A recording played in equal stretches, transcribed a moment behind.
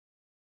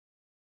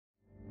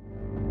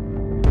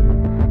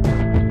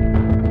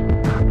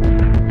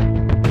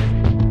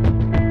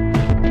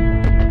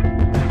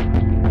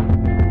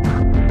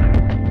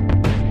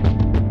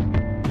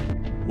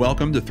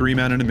Welcome to Three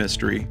Men and a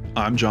Mystery.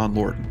 I'm John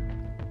Lorden.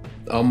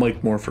 I'm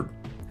Mike Morford.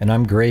 And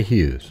I'm Gray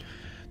Hughes.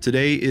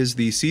 Today is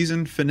the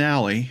season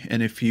finale,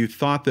 and if you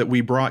thought that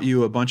we brought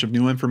you a bunch of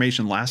new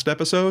information last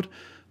episode,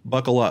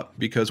 buckle up,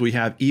 because we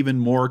have even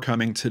more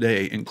coming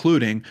today,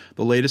 including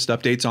the latest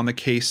updates on the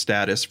case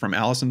status from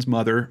Allyson's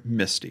mother,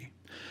 Misty.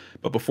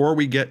 But before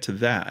we get to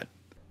that,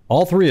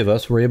 all three of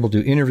us were able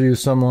to interview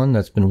someone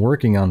that's been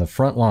working on the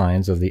front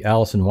lines of the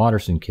Allyson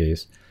Watterson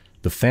case,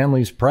 the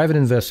family's private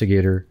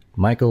investigator,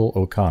 Michael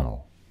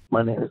O'Connell.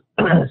 My name is,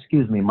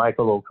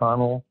 Michael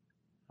O'Connell.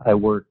 I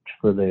worked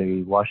for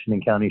the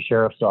Washington County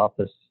Sheriff's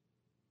Office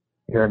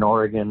here in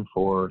Oregon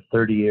for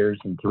 30 years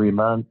and 3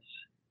 months.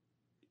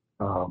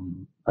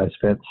 I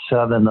spent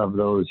 7 of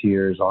those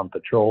years on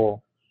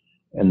patrol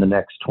and the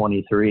next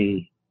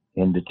 23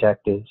 in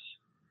detectives.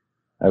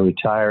 I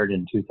retired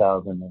in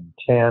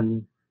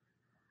 2010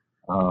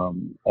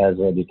 as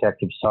a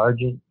detective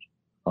sergeant.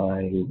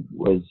 I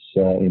was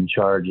in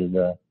charge of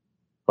the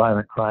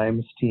violent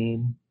crimes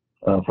team.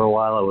 For a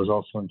while, I was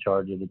also in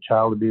charge of the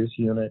child abuse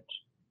unit.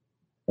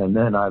 And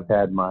then I've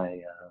had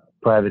my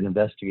private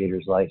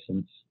investigator's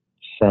license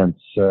since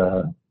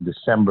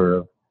December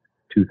of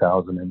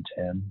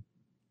 2010.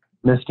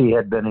 Misty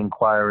had been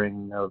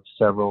inquiring of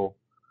several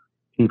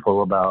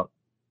people about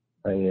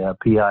a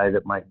PI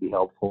that might be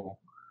helpful.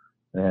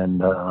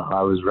 And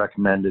I was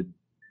recommended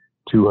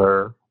to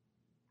her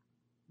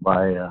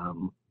by a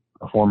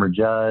former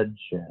judge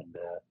and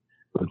a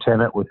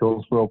lieutenant with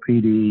Hillsborough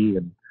PD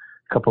and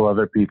a couple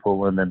other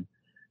people. And then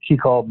she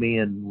called me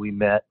and we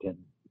met, and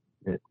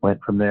it went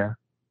from there.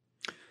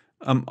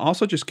 I'm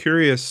also just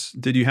curious,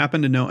 did you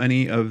happen to know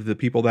any of the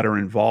people that are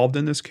involved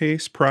in this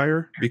case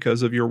prior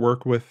because of your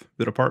work with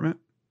the department?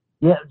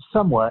 Yeah,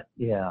 somewhat,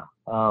 yeah.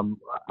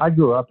 I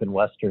grew up in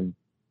western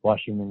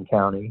Washington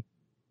County,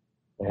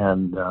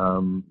 and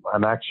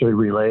I'm actually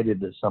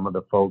related to some of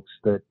the folks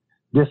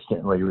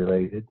distantly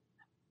related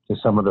to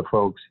some of the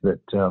folks that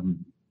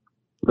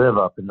live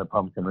up in the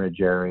Pumpkin Ridge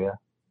area.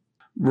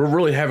 We're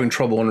really having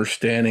trouble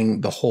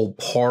understanding the whole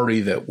party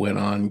that went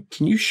on.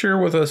 Can you share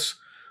with us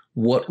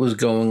what was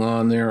going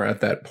on there at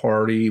that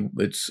party?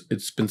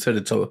 It's been said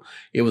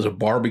it was a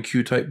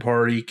barbecue type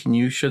party. Can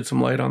you shed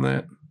some light on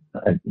that?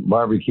 A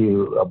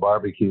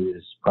barbecue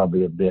is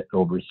probably a bit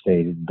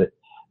overstated, but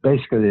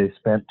basically they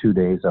spent 2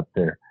 days up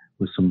there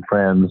with some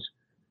friends,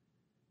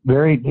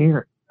 very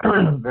near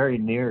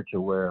to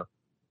where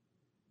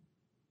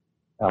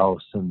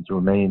Allyson's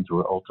remains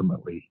were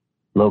ultimately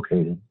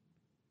located.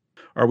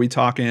 Are we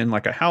talking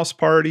like a house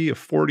party of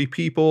 40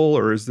 people,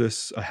 or is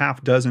this a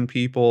half dozen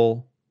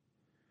people?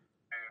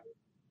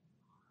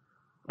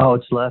 Oh,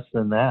 it's less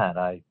than that.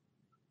 I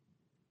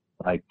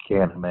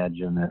can't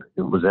imagine that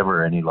it was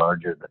ever any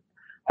larger than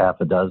half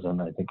a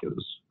dozen. I think it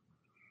was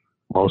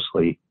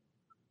mostly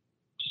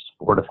just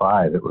 4 to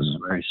 5. It was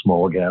a very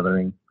small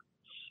gathering.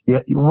 Yeah,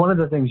 one of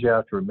the things you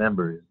have to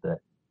remember is that,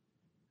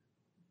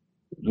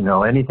 you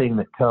know, anything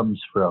that comes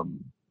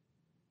from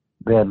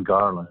Ben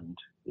Garland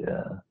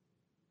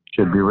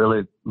should be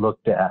really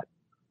looked at,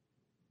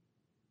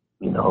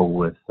 you know,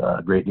 with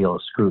a great deal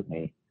of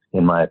scrutiny,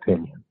 in my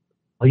opinion.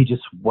 He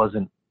just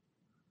wasn't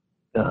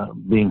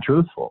being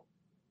truthful.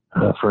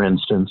 For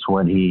instance,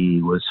 when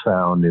he was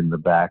found in the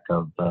back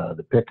of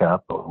the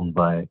pickup owned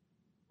by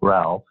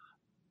Ralph,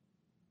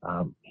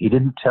 he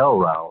didn't tell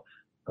Ralph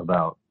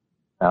about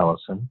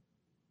Allyson,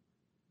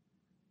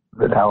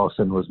 that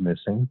Allyson was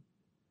missing.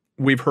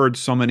 We've heard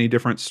so many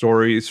different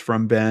stories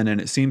from Ben, and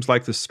it seems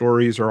like the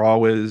stories are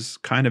always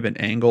kind of an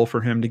angle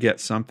for him to get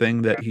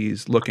something that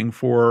he's looking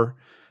for.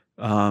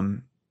 I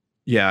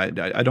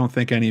don't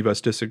think any of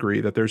us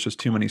disagree that there's just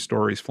too many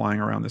stories flying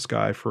around this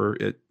guy for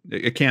it.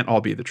 It can't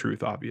all be the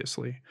truth,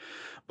 obviously.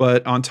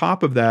 But on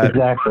top of that,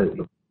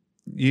 exactly.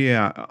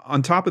 Yeah.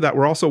 On top of that,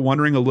 we're also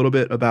wondering a little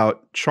bit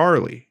about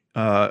Charlie.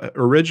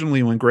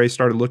 Originally, when Gray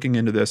started looking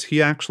into this, he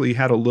actually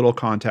had a little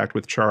contact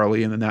with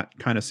Charlie, and then that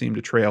kind of seemed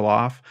to trail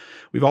off.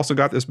 We've also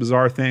got this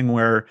bizarre thing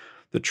where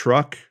the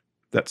truck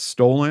that's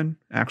stolen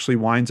actually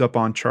winds up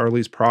on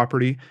Charlie's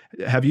property.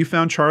 Have you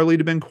found Charlie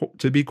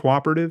to be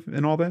cooperative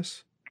in all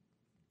this?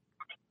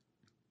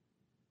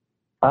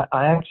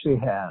 I actually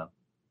have.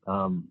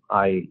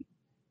 I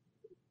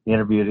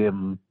interviewed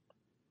him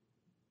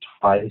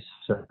twice.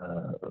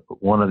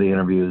 One of the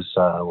interviews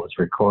was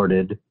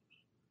recorded,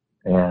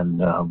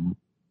 and I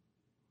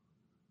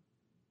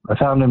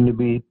found him to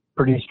be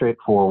pretty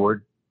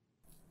straightforward.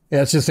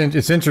 Yeah,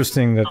 it's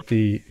interesting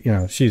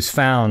that she's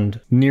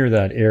found near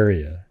that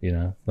area,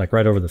 like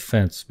right over the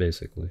fence,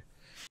 basically.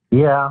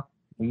 Yeah,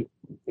 it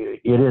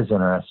is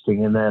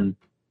interesting. And then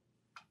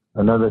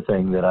another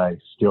thing that I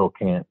still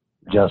can't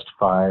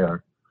justify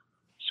or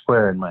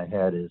square in my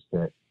head is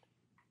that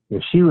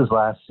if she was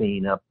last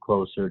seen up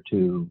closer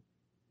to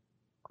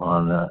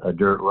on a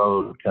dirt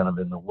road kind of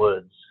in the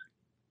woods,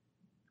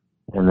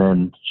 and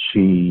then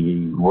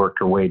she worked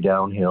her way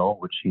downhill,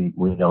 which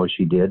we know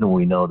she did, and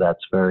we know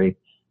that's very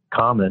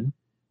common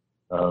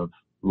of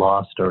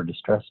lost or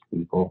distressed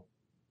people.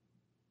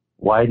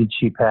 Why did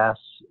she pass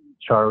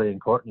Charlie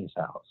and Courtney's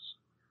house?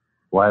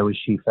 why was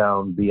she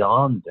found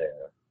beyond there?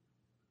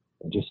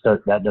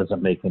 That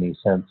doesn't make any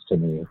sense to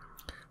me.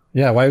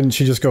 Yeah, why didn't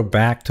she just go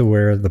back to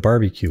where the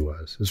barbecue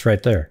was? It's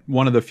right there.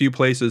 One of the few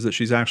places that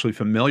she's actually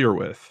familiar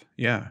with.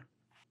 Yeah.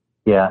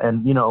 Yeah,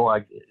 and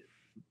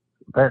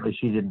apparently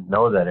she didn't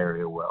know that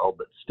area well,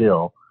 but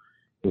still,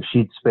 if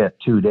she'd spent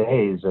 2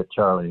 days at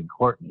Charlie and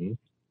Courtney,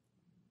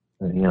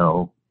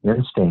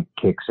 instinct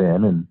kicks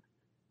in, and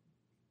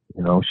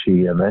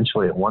she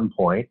eventually, at one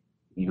point,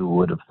 you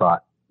would have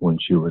thought when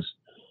she was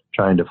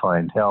trying to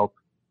find help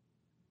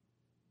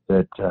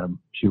that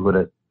she would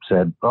have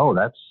said, "Oh,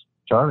 that's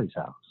Charlie's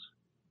house,"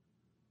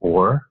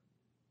 or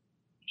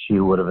she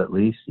would have at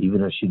least,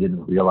 even if she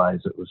didn't realize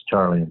it was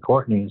Charlie and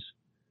Courtney's,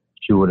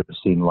 she would have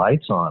seen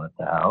lights on at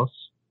the house.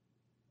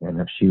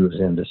 And if she was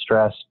in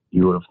distress,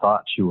 you would have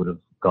thought she would have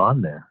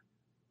gone there.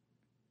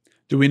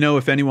 Do we know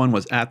if anyone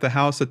was at the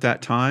house at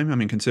that time? I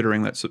mean,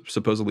 considering that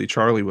supposedly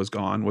Charlie was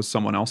gone, was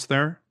someone else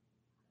there?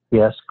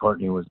 Yes,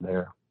 Courtney was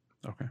there.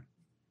 Okay.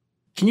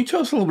 Can you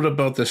tell us a little bit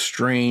about this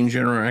strange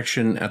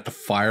interaction at the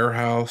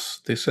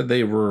firehouse? They said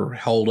they were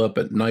held up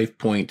at knife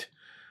point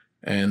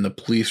and the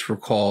police were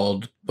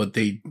called, but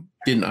they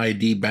didn't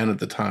ID Ben at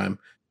the time.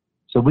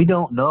 So we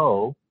don't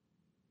know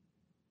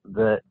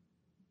that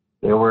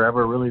they were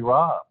ever really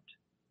robbed.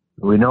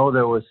 We know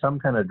there was some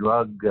kind of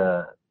drug,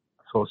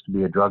 supposed to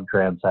be a drug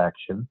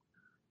transaction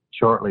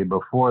shortly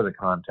before the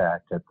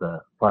contact at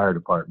the fire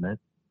department,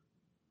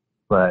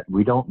 but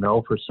we don't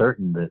know for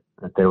certain that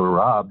they were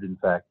robbed. In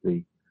fact,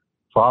 the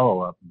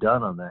follow-up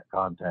done on that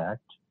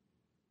contact,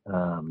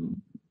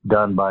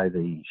 done by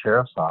the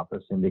sheriff's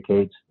office,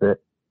 indicates that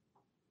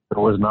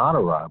there was not a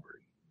robbery.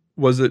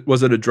 Was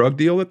it a drug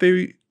deal that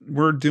they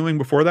were doing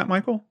before that,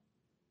 Michael?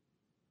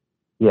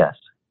 Yes.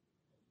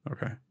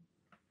 Okay.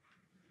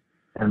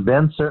 And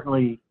Ben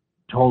certainly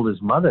told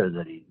his mother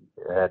that he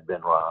had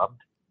been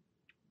robbed,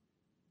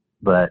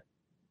 but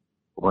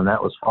when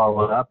that was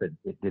followed up,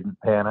 it didn't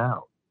pan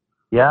out.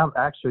 Yeah,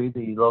 actually,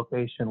 the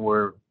location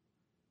where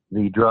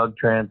the drug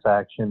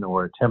transaction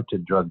or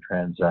attempted drug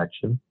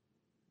transaction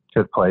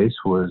took place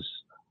was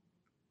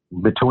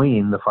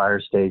between the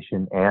fire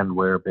station and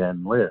where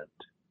Ben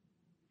lived.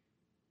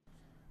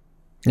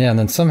 Yeah, and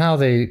then somehow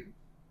they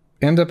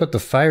end up at the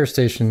fire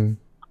station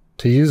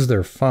to use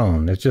their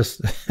phone.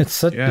 It's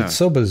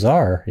so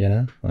bizarre,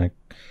 like.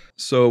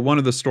 So one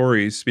of the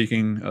stories,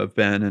 speaking of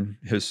Ben and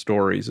his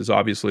stories, is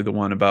obviously the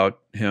one about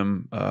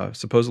him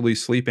supposedly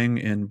sleeping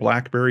in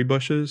blackberry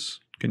bushes.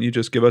 Can you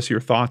just give us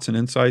your thoughts and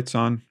insights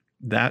on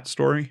that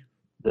story?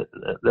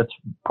 That's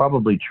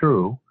probably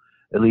true,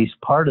 at least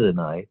part of the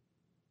night.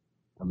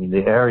 I mean,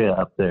 the area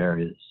up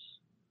there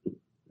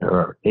there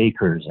are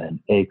acres and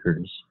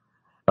acres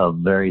of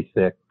very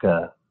thick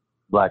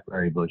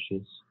blackberry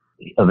bushes.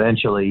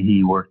 Eventually,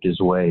 he worked his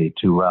way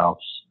to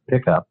Ralph's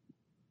pickup.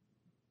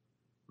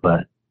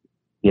 But,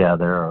 yeah,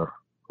 I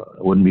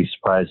wouldn't be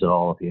surprised at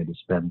all if he had to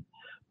spend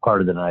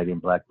part of the night in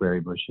blackberry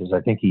bushes.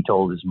 I think he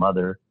told his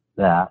mother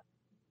that.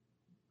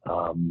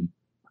 And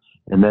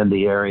then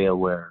the area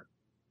where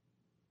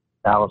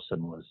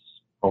Allyson was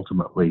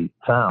ultimately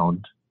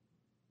found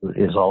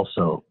is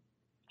also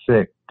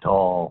thick,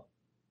 tall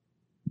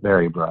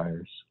berry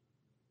briars.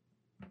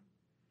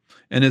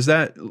 And is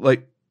that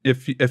like,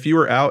 if you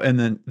were out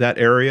in that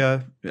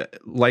area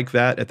like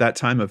that at that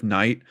time of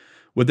night,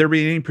 would there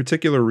be any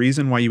particular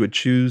reason why you would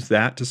choose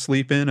that to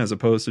sleep in as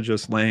opposed to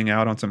just laying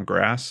out on some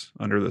grass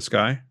under the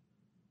sky?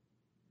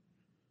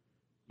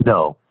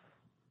 No.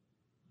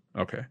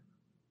 Okay.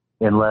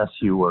 Unless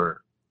you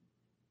were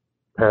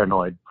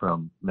paranoid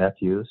from meth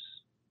use.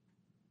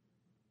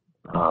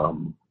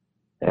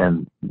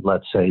 And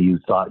let's say you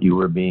thought you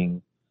were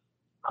being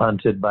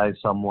hunted by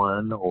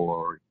someone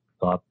or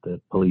thought the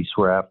police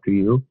were after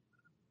you.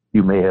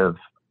 You may have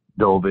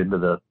dove into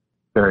the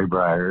berry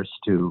briars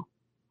to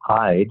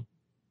hide,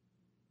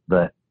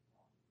 but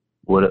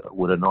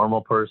would a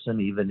normal person,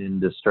 even in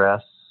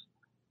distress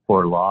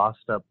or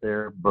lost up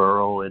there,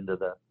 burrow into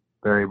the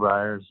berry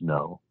briars?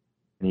 No.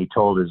 And he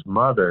told his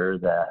mother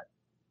that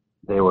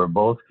they were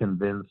both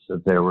convinced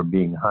that they were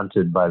being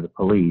hunted by the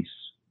police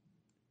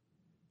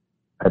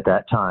at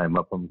that time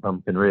up on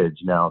Pumpkin Ridge.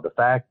 Now,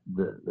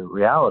 the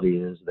reality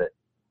is that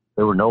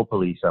there were no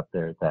police up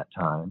there at that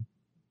time.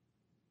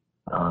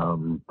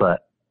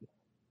 But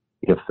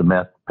if the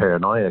meth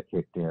paranoia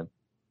kicked in,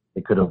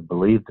 they could have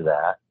believed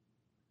that.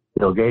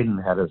 Bill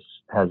Gaden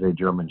has a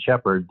German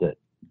Shepherd that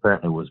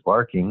apparently was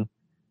barking,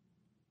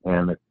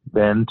 and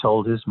Ben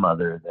told his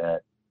mother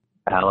that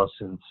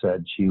Allyson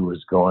said she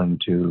was going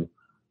to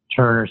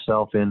turn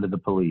herself into the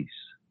police,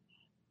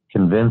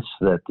 convinced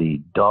that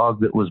the dog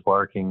that was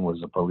barking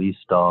was a police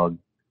dog.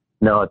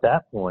 Now, at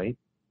that point,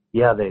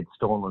 yeah, they'd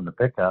stolen the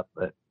pickup,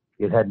 but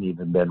it hadn't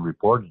even been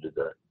reported to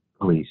the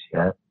police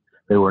yet.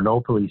 There were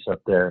no police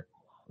up there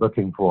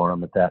looking for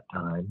him at that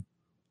time.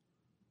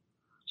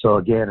 So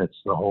again, it's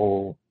the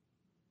whole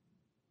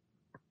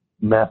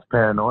meth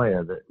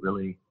paranoia that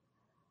really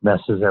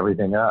messes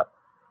everything up.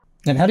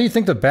 And how do you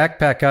think the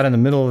backpack got in the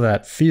middle of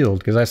that field?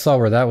 Because I saw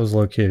where that was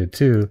located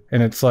too.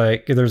 And it's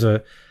like there's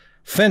a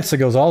fence that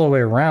goes all the way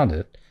around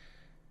it.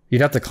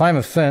 you'd have to climb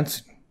a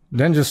fence,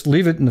 then just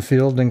leave it in the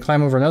field, then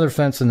climb over another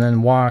fence, and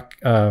then walk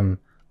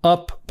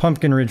up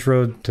Pumpkin Ridge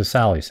Road to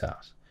Sally's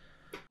house.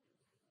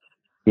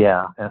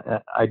 Yeah,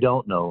 I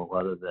don't know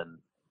other than,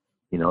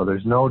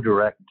 there's no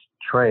direct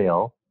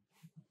trail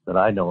that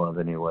I know of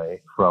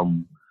anyway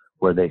from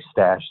where they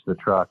stashed the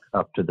truck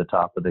up to the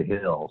top of the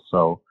hill.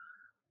 So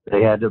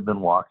they had to have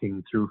been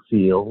walking through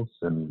fields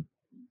and,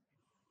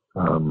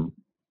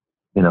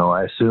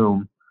 I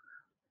assume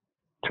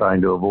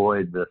trying to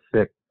avoid the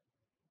thick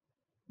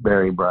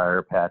berry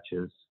briar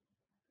patches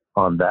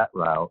on that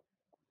route.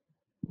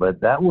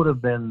 But that would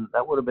have been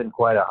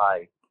quite a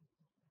hike.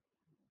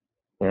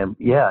 And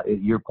yeah,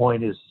 your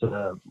point is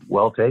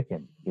well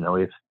taken.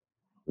 If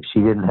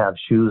she didn't have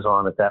shoes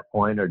on at that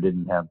point or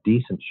didn't have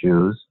decent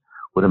shoes,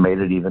 would have made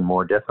it even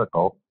more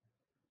difficult.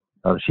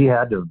 She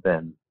had to have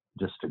been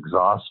just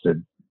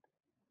exhausted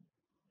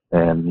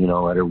and,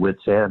 at her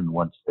wit's end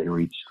once they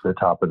reached the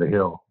top of the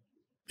hill.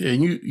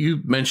 And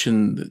you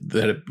mentioned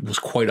that it was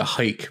quite a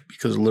hike,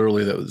 because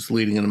literally that was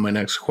leading into my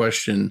next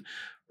question.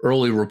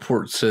 Early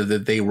reports said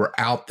that they were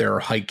out there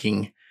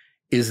hiking.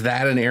 Is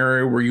that an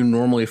area where you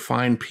normally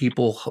find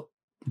people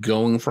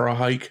going for a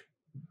hike?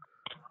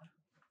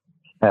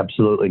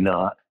 Absolutely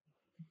not.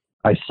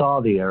 I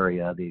saw the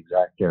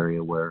exact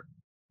area where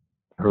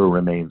her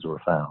remains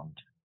were found.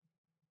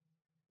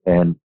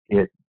 And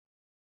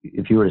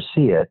if you were to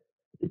see it,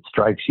 it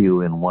strikes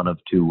you in one of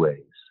two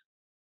ways.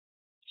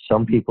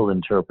 Some people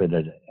interpret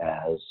it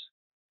as,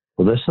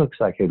 well, this looks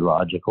like a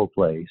logical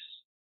place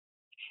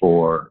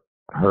for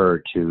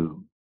her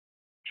to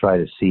try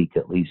to seek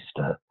at least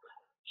a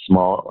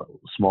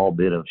small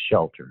bit of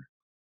shelter.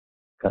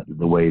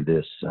 The way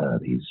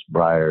these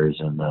briars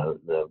and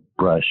the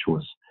brush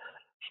was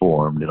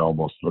formed, it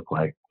almost looked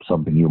like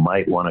something you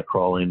might want to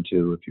crawl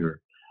into if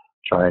you're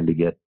trying to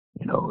get,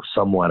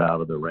 somewhat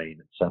out of the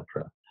rain,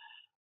 etc.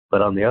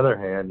 But on the other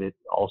hand, it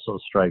also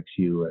strikes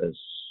you as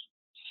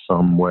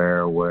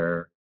somewhere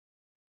where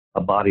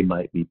a body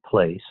might be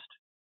placed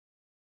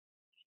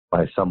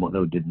by someone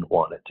who didn't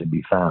want it to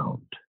be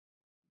found.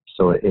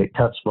 So it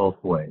cuts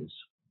both ways.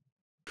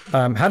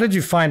 How did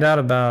you find out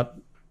about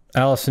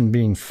Allyson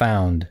being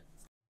found?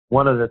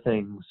 One of the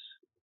things,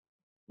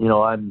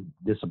 I'm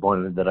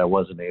disappointed that I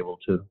wasn't able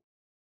to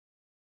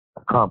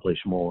accomplish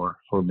more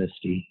for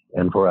Misty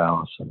and for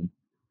Allyson.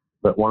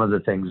 But one of the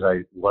things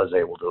I was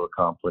able to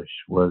accomplish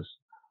was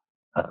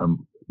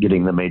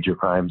getting the major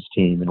crimes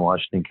team in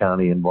Washington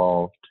County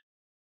involved.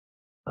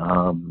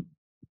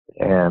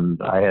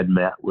 And I had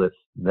met with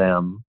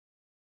them.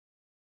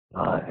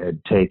 I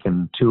had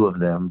taken two of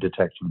them,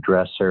 Detective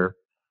Dresser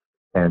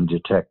and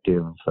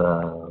Detective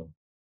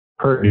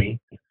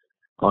Purdy,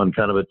 on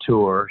kind of a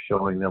tour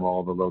showing them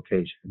all the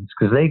locations.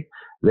 Because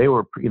they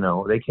were,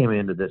 they came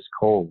into this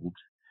cold.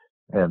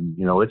 And,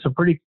 it's a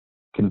pretty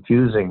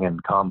confusing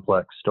and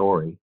complex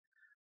story.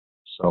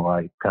 So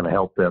I kind of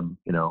helped them,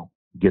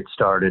 get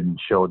started and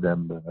showed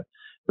them the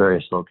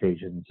various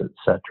locations,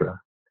 etc.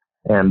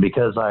 And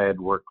because I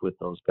had worked with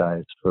those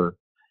guys for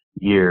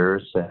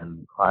years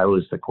and I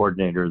was the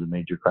coordinator of the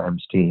major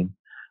crimes team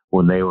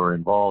when they were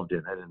involved in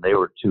it, and they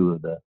were two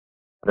of the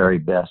very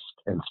best,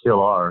 and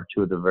still are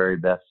two of the very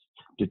best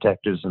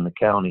detectives in the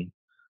county,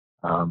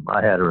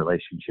 I had a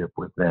relationship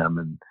with them,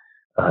 and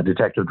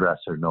Detective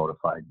Dresser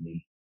notified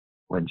me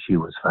when she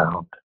was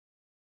found.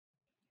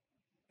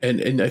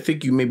 And I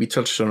think you maybe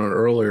touched on it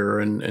earlier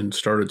and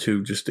started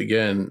to just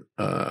again.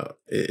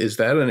 Is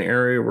that an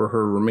area where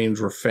her remains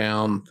were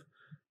found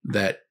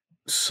that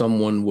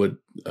someone would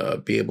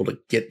be able to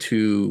get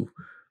to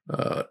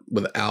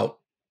without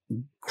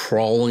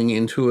crawling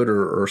into it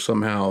or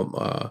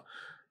somehow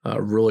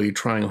really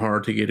trying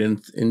hard to get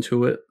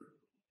into it?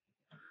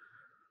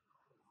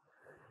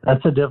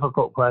 That's a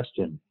difficult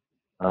question.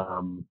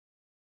 I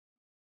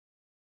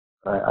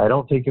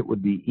don't think it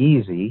would be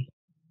easy,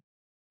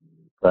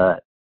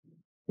 but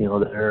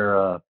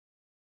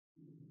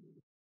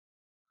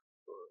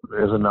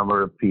there's a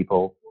number of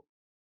people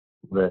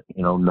that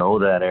know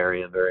that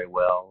area very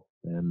well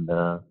and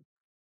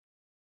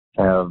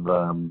have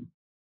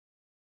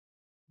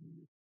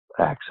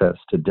access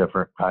to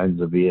different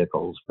kinds of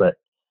vehicles. But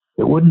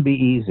it wouldn't be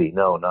easy,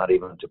 no, not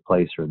even to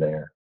place her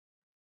there.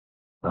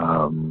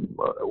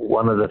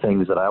 One of the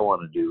things that I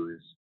want to do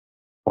is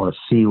want to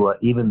see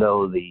even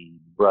though the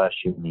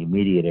brush in the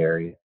immediate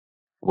area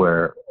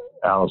where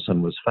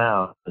Allyson was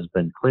found has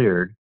been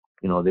cleared,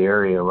 the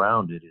area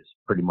around it is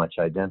pretty much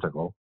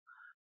identical.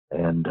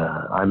 And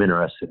I'm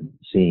interested in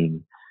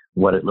seeing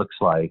what it looks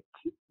like,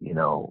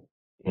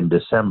 in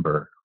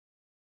December.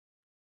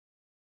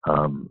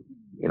 Have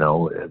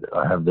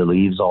the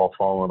leaves all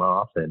fallen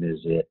off, and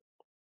is it,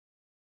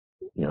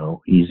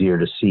 easier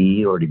to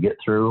see or to get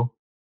through?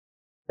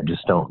 I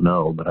just don't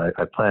know, but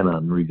I plan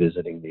on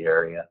revisiting the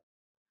area.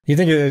 Do you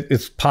think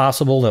it's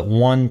possible that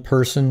one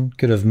person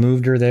could have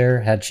moved her there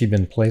had she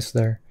been placed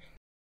there?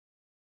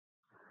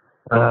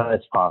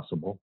 It's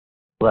possible.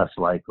 Less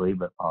likely,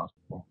 but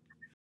possible.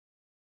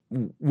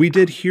 We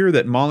did hear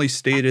that Molly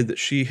stated that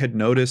she had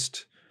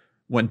noticed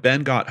when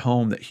Ben got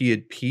home that he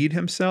had peed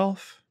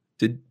himself.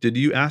 Did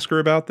you ask her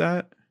about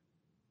that?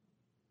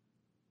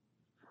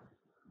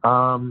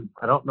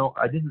 I don't know.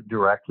 I didn't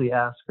directly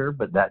ask her,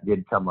 but that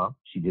did come up.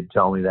 She did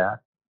tell me that.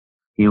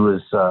 He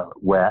was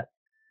wet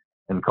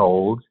and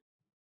cold,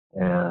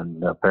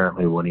 and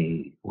apparently when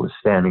he was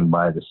standing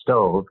by the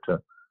stove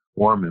to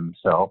warm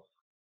himself,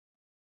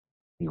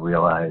 he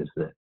realized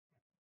that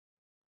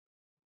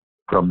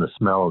from the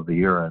smell of the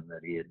urine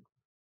that he had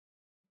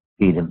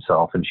peed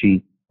himself, and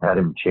she had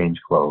him change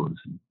clothes.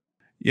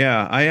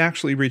 Yeah, I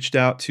actually reached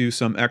out to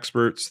some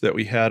experts that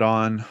we had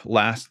on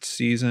last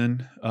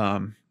season,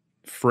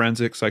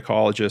 forensic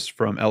psychologists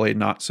from LA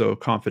Not So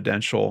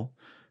Confidential,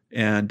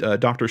 and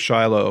Dr.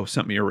 Shiloh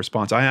sent me a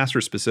response. I asked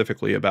her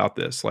specifically about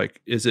this,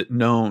 like, is it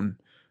known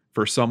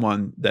for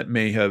someone that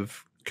may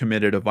have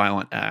committed a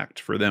violent act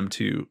for them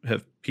to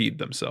have peed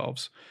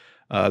themselves?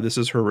 This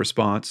is her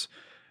response.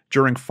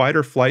 During fight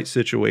or flight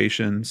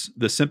situations,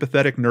 the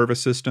sympathetic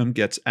nervous system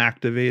gets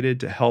activated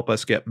to help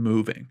us get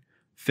moving.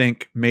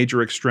 Think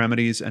major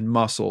extremities and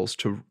muscles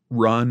to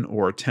run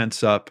or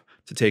tense up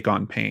to take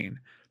on pain.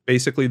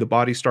 Basically, the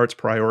body starts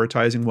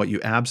prioritizing what you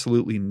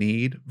absolutely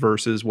need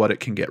versus what it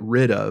can get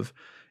rid of.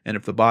 And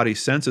if the body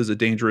senses a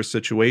dangerous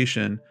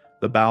situation,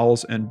 the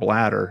bowels and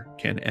bladder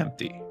can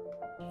empty.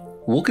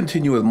 We'll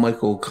continue with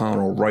Michael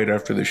O'Connell right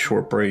after this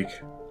short break.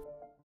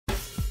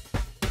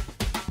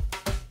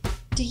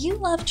 Do you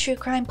love true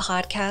crime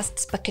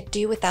podcasts but could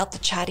do without the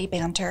chatty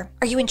banter?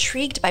 Are you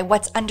intrigued by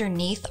what's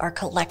underneath our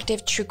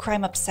collective true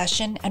crime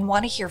obsession and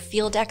want to hear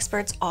field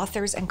experts,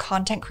 authors, and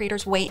content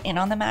creators weigh in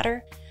on the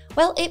matter?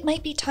 Well, it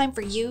might be time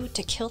for you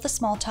to kill the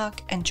small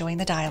talk and join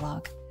the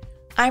dialogue.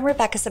 I'm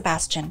Rebecca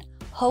Sebastian,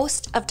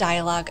 host of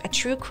DIE-alogue, a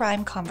true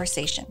crime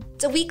conversation.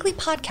 It's a weekly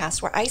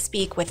podcast where I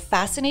speak with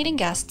fascinating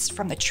guests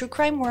from the true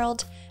crime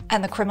world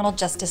and the criminal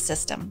justice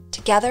system.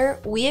 Together,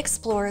 we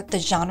explore the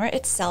genre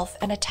itself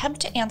and attempt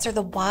to answer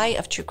the why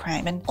of true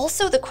crime, and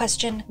also the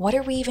question, what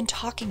are we even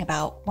talking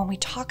about when we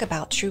talk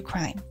about true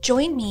crime?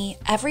 Join me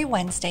every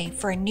Wednesday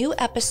for a new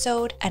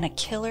episode and a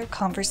killer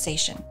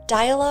conversation.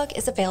 DIE-alogue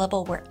is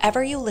available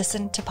wherever you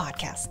listen to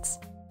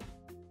podcasts.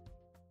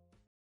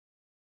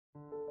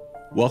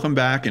 Welcome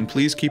back, and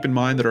please keep in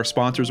mind that our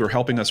sponsors are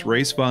helping us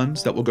raise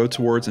funds that will go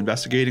towards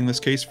investigating this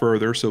case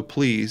further, so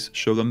please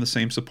show them the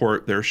same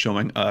support they're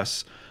showing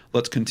us.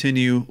 Let's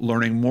continue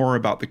learning more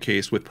about the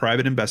case with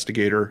Private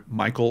Investigator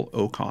Michael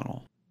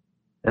O'Connell.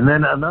 And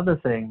then another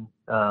thing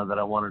that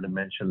I wanted to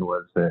mention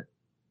was that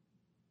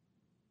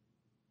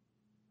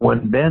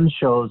when Ben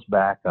shows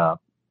back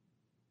up,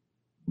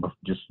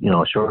 just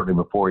shortly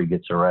before he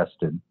gets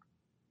arrested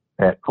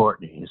at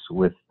Courtney's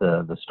with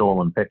the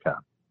stolen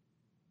pickup,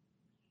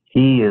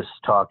 he is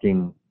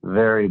talking in a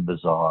very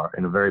bizarre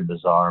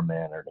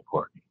manner to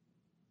Courtney.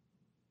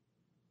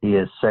 He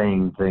is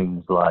saying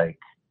things like,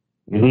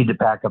 "You need to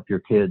pack up your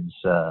kids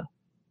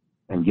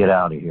and get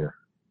out of here.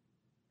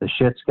 The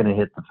shit's going to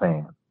hit the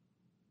fan."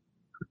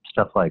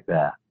 Stuff like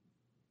that.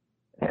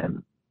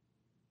 And,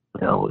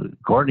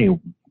 Courtney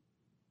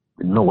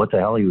didn't know what the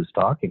hell he was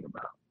talking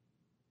about.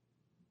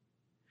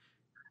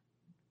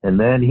 And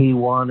then he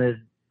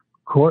wanted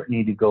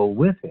Courtney to go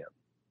with him.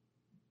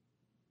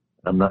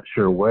 I'm not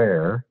sure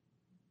where.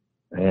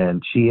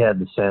 And she had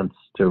the sense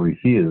to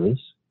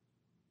refuse.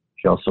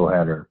 She also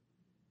had her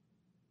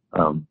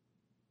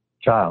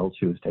child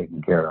she was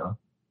taking care of.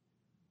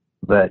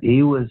 But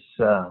he was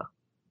out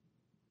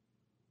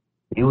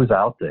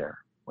there,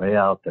 way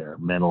out there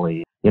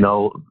mentally.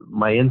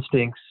 My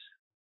instincts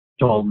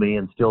told me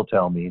and still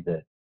tell me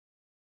that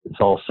this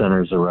all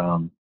centers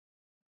around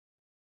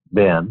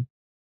Ben,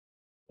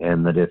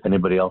 and that if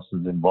anybody else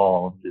is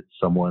involved, it's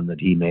someone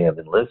that he may have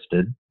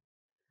enlisted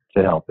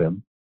to help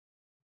him.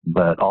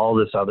 But all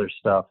this other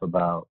stuff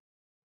about,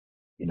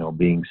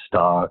 being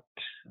stalked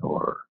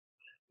or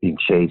being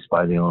chased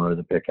by the owner of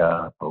the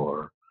pickup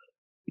or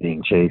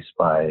being chased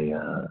by,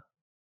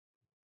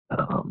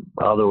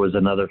 there was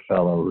another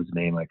fellow whose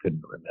name I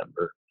couldn't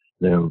remember.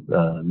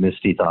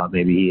 Misty thought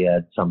maybe he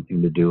had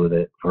something to do with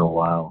it for a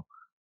while.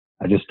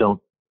 I just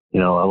don't, a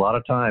lot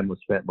of time was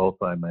spent both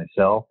by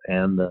myself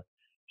and the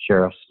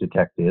sheriff's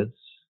detectives,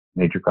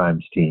 major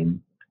crimes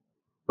team,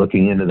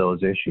 looking into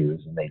those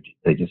issues, and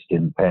they just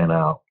didn't pan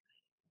out.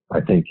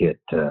 I think it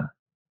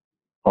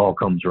all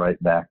comes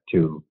right back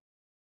to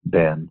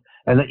Ben.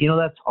 And,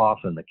 that's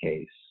often the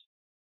case.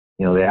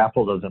 The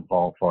apple doesn't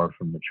fall far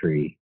from the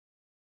tree.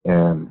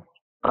 And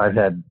I've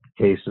had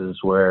cases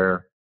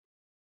where,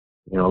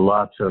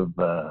 lots of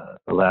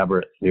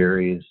elaborate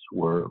theories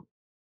were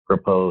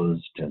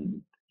proposed,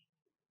 and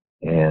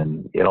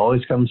it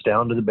always comes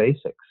down to the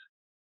basics.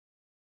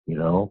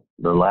 The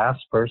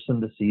last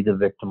person to see the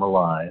victim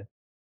alive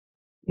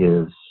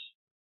is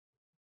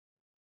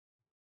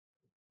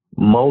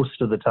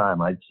most of the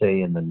time, I'd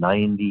say in the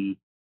 98th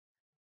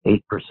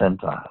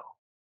percentile,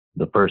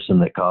 the person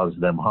that caused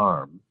them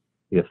harm,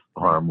 if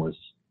harm was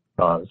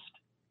caused,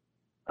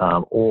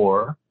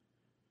 or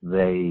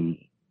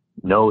they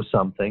know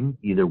something,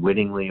 either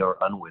wittingly or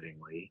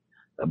unwittingly,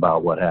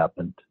 about what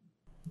happened.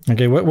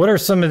 Okay, what are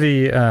some of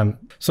the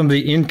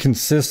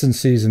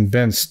inconsistencies in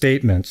Ben's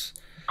statements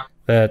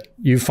that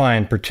you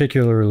find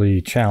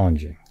particularly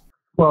challenging?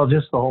 Well,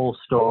 just the whole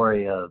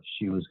story of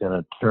she was going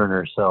to turn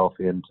herself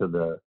into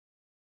the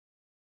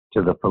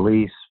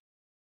police.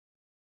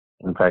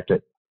 In fact,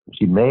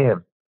 she may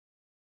have,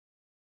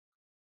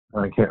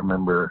 I can't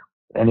remember.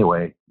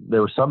 Anyway,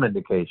 there was some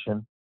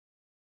indication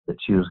that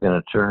she was going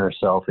to turn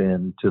herself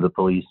into the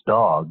police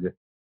dog,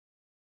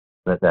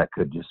 but that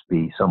could just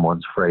be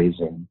someone's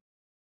phrasing.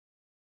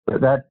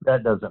 But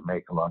that doesn't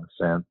make a lot of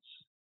sense.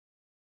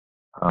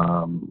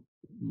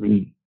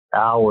 The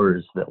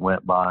hours that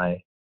went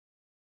by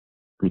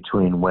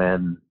between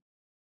when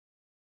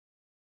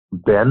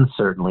Ben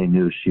certainly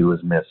knew she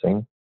was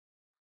missing,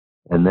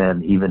 and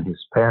then even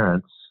his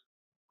parents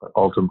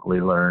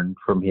ultimately learned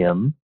from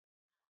him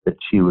that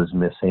she was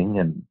missing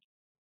and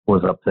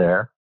was up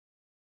there.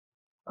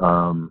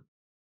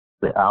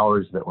 The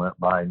hours that went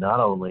by, not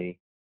only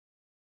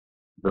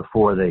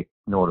before they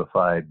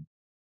notified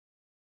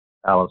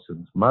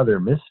Allyson's mother,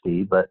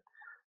 Misty, but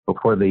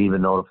before they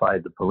even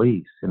notified the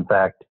police. In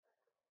fact,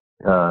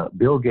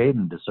 Bill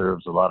Gaden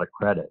deserves a lot of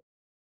credit.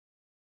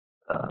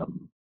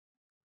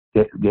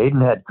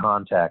 Gaden had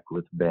contact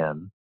with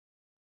Ben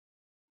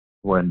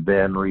when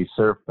Ben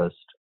resurfaced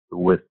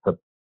with the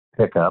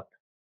pickup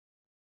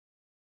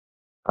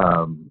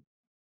on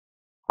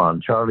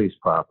Charlie's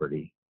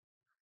property.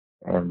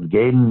 And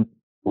Gaden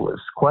was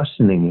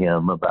questioning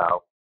him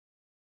about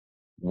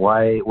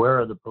where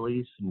are the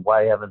police and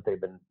why haven't they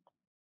been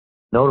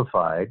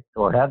notified,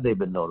 or have they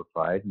been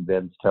notified? And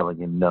Ben's telling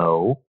him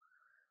no.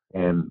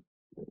 And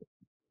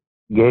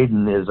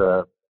Gaden is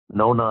a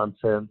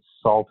no-nonsense,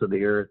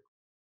 salt-of-the-earth,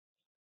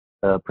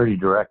 pretty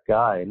direct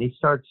guy. And he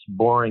starts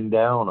bearing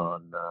down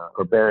on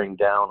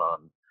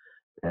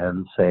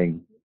and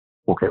saying,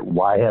 okay,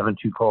 why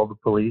haven't you called the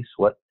police?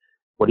 What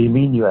do you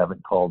mean you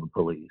haven't called the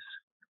police?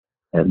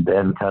 And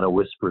Ben kind of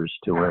whispers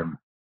to him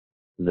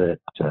that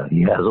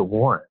he has a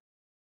warrant.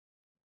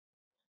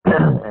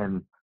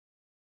 And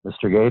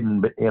Mr.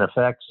 Gaden, in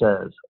effect,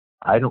 says,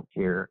 I don't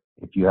care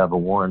if you have a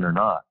warrant or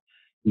not.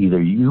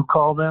 Either you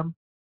call them,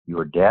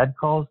 your dad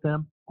calls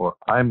them, or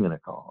I'm going to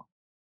call them.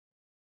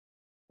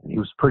 And he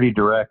was pretty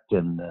direct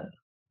and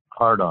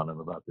hard on him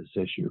about this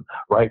issue,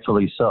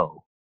 rightfully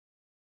so.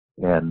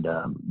 And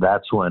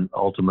that's when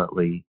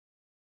ultimately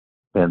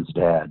Ben's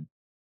dad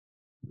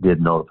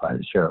did notify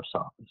the sheriff's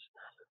office.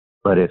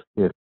 But if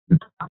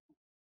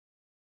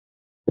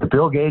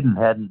Bill Gaden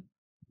hadn't,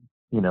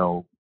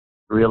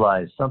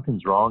 realized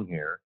something's wrong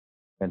here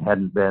and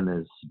hadn't been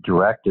as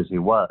direct as he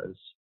was,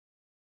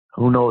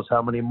 who knows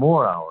how many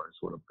more hours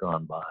would have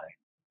gone by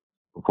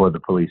before the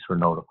police were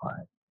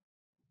notified.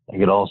 I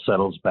think it all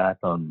settles back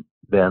on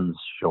Ben's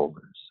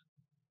shoulders.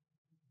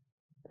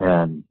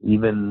 And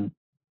even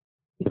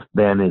if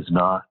Ben is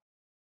not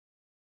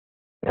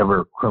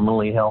ever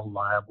criminally held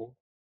liable,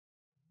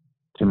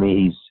 to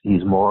me,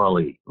 he's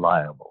morally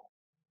liable,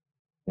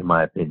 in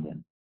my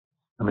opinion.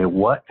 I mean,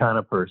 what kind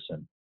of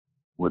person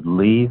would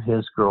leave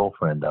his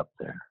girlfriend up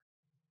there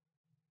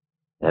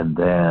and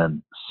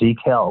then seek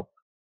help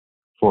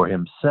for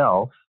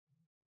himself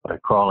by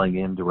crawling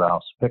into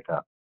Ralph's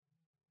pickup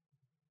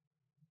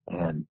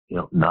and,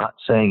 not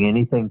saying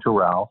anything to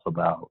Ralph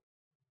about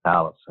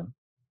Allyson?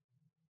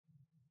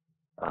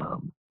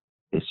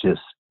 It's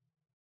just,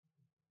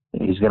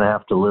 he's going to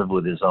have to live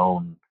with his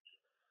own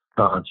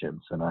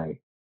conscience, and I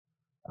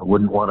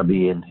wouldn't want to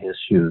be in his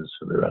shoes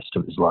for the rest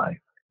of his life.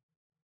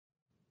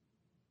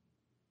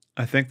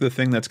 I think the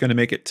thing that's going to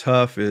make it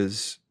tough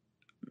is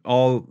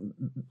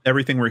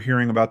everything we're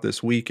hearing about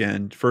this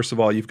weekend. First of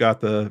all, you've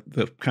got the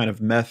kind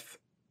of meth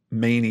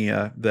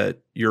mania that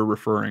you're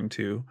referring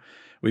to.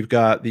 We've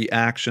got the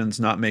actions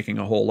not making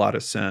a whole lot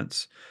of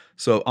sense.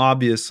 So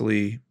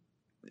obviously,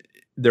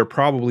 there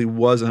probably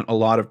wasn't a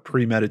lot of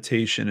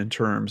premeditation in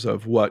terms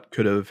of what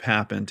could have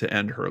happened to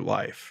end her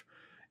life.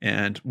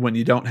 And when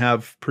you don't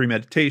have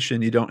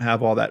premeditation, you don't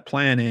have all that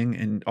planning,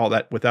 and all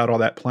that. Without all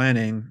that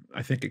planning,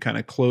 I think it kind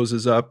of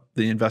closes up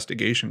the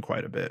investigation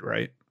quite a bit,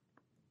 right?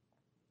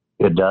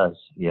 It does.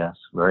 Yes,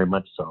 very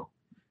much so.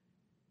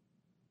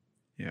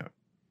 Yeah.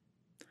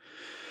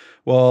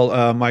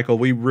 Well, Michael,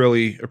 we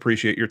really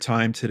appreciate your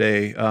time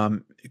today.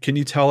 Can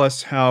you tell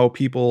us how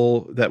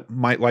people that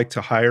might like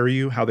to hire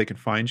you, how they can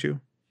find you?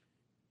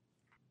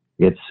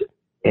 It's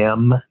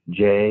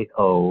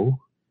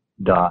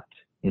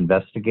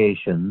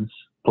mjo.investigations,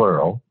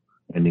 plural,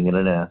 ending in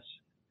an S,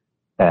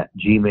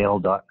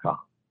 @gmail.com.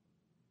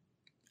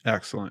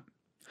 Excellent.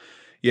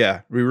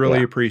 Yeah, we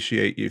really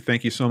appreciate you.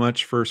 Thank you so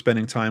much for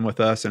spending time with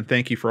us, and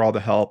thank you for all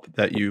the help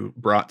that you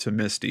brought to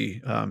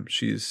Misty.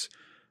 She's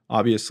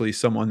obviously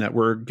someone that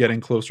we're getting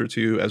closer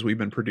to as we've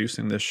been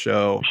producing this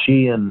show.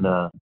 She and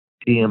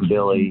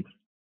Billy,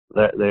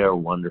 they are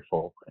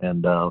wonderful,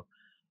 and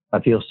I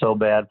feel so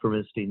bad for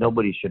Misty.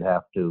 Nobody should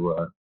have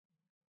to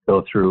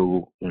go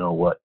through,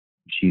 what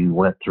she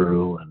went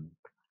through,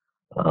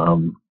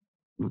 and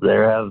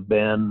there have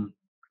been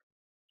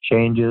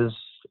changes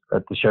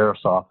at the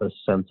sheriff's office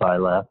since I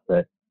left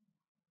that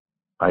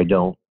I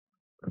don't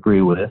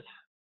agree with.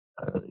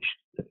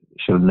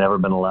 Should have never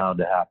been allowed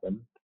to happen.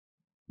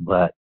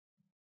 But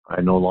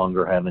I no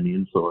longer have any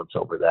influence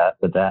over that,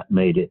 but that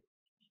made it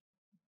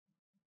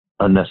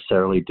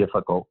unnecessarily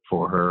difficult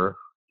for her.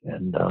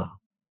 And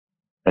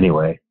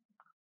anyway.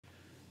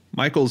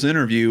 Michael's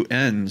interview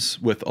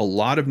ends with a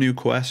lot of new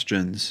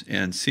questions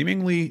and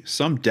seemingly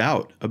some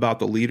doubt about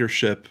the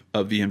leadership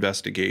of the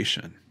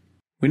investigation.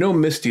 We know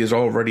Misty is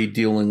already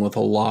dealing with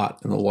a lot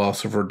in the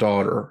loss of her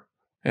daughter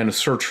and a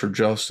search for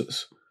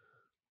justice.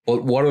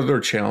 But what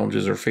other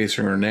challenges are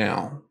facing her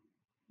now?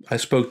 I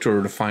spoke to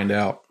her to find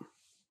out.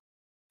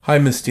 Hi,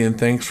 Misty, and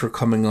thanks for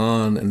coming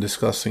on and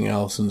discussing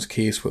Allyson's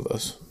case with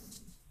us.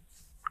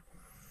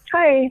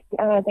 Hi,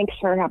 thanks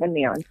for having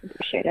me on.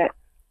 Appreciate it.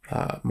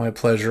 My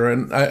pleasure.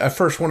 And I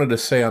first wanted to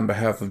say on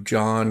behalf of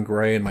John,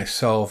 Gray, and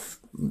myself,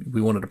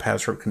 we wanted to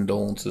pass our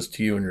condolences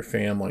to you and your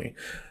family.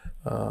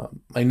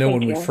 I know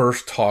when we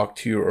first talked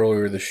to you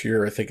earlier this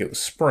year, I think it was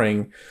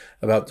spring,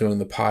 about doing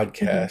the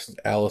podcast,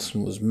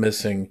 Allyson was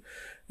missing.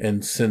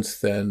 And since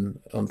then,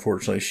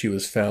 unfortunately, she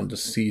was found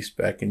deceased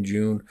back in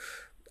June.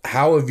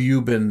 How have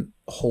you been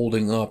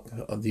holding up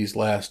these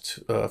last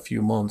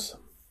few months?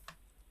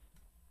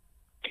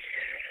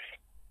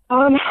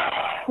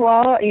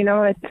 Well, you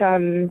know, it's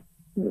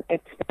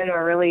been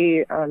a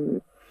really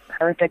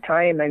horrific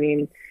time. I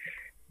mean,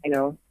 you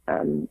know,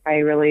 I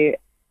really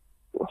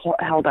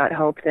held out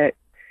hope that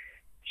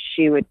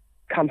she would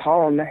come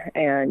home,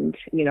 and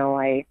you know,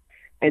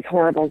 as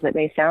horrible as it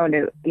may sound,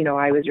 you know,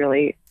 I was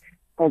really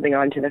holding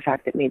on to the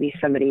fact that maybe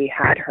somebody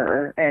had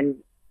her, and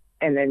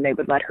then they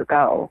would let her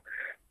go.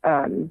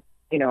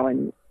 You know,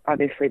 and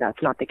obviously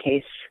that's not the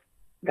case.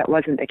 That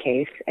wasn't the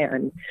case,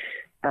 and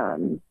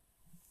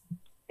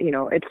you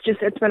know, it's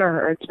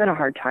been a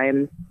hard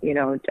time. You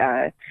know,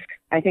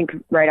 I think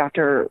right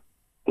after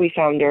they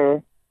found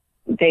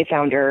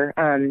her,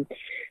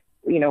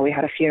 you know, we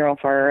had a funeral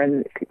for her,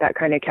 and that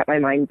kind of kept my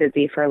mind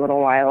busy for a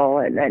little while.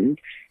 And then,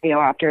 you know,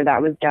 after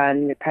that was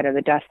done, kind of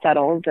the dust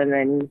settled, and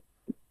then,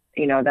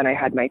 you know, then I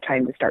had my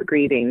time to start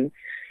grieving.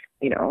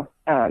 You know,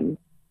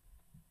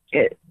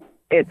 it's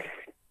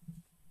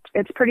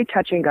pretty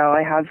touch and go.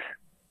 I have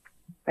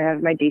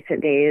my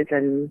decent days,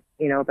 and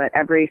you know, but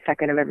every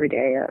second of every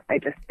day I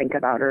just think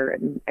about her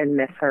and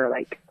miss her,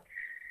 like,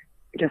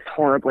 just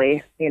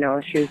horribly. You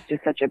know, she was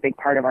just such a big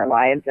part of our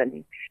lives,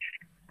 and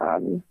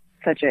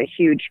such a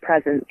huge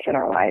presence in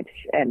our lives,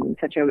 and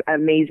such an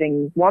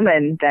amazing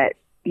woman that,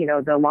 you know,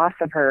 the loss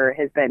of her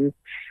has been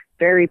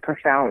very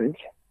profound.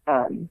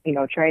 You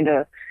know, trying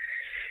to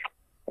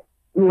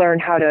learn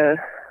how to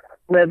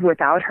live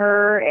without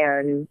her,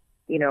 and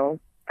you know,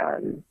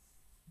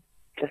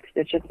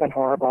 it's just been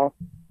horrible,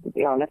 to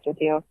be honest with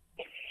you.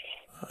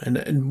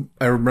 And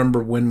I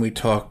remember when we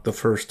talked the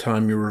first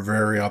time, you were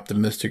very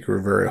optimistic. You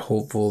were very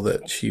hopeful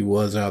that she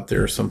was out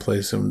there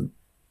someplace and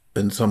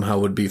somehow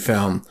would be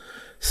found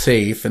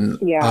safe. And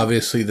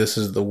obviously this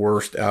is the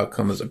worst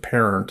outcome as a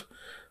parent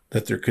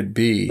that there could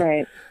be.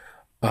 Right.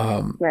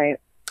 Right.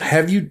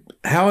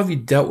 How have you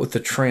dealt with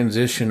the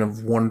transition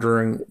of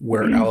wondering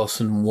where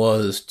Allyson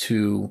was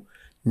to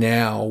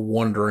now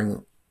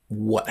wondering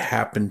what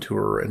happened to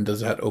her? And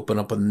does that open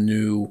up a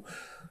new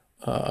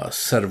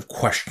set of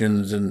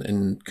questions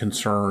and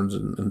concerns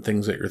and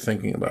things that you're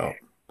thinking about?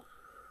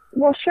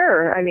 Well,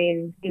 sure. I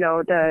mean, you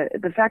know,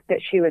 the fact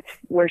that she was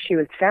where she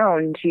was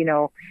found, you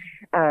know,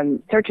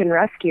 search and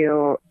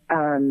rescue,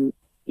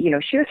 you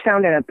know, she was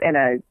found in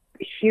a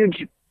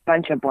huge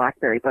bunch of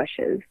blackberry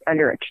bushes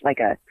under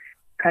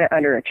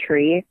under a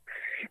tree.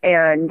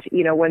 And,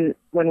 you know, when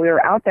we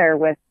were out there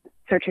with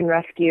search and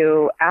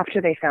rescue after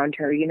they found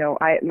her, you know,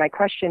 my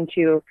question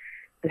to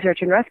the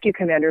search and rescue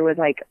commander was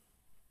like,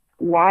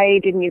 why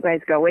didn't you guys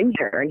go in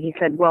here? And he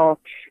said, well,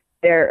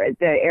 the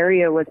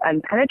area was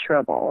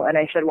unpenetrable. And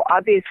I said, well,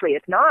 obviously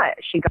it's not.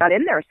 She got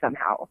in there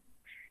somehow,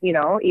 you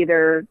know,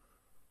 either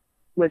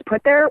was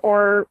put there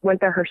or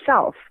went there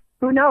herself.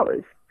 Who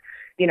knows?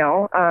 You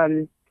know,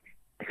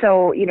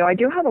 so, you know, I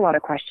do have a lot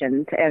of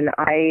questions, and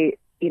I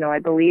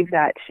believe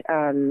that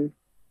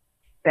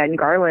Ben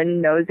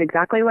Garland knows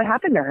exactly what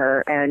happened to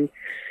her, and,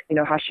 you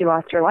know, how she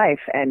lost her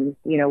life. And,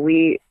 you know,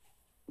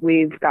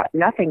 we've got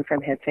nothing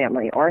from his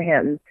family or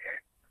him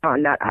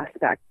on that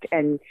aspect.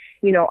 And,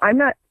 you know, I'm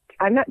not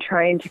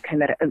trying to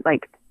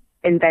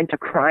invent a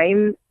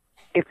crime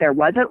if there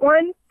wasn't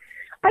one.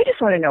 I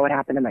just want to know what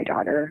happened to my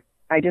daughter.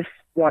 I just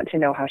want to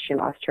know how she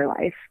lost her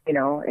life. You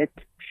know,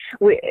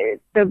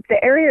 the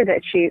area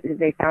that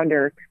they found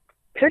her,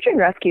 search and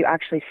rescue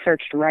actually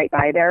searched right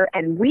by there,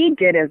 and we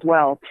did as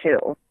well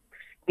too.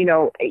 You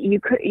know, you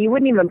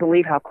wouldn't even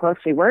believe how close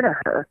we were to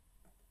her.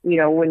 You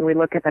know, when we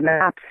look at the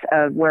maps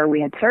of where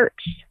we had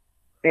searched,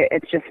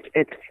 it's just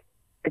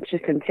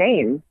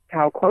insane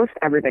how close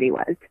everybody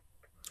was.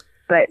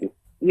 But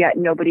yet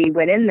nobody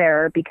went in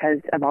there because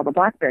of all the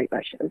blackberry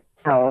bushes.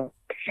 So,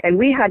 and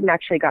we hadn't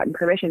actually gotten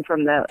permission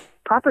from the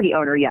property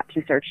owner yet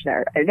to search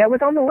there. That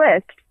was on the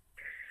list,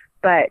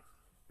 but,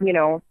 you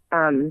know,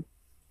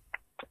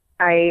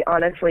 I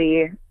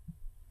honestly,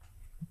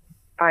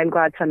 I'm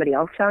glad somebody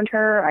else found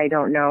her. I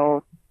don't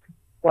know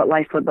what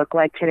life would look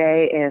like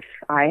today if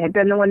I had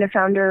been the one that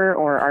found her,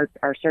 or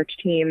our search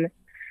team.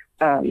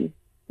 You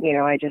you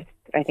know, I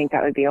think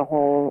that would be a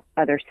whole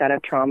other set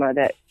of trauma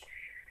that,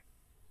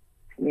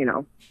 you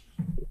know,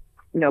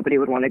 nobody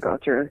would want to go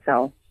through.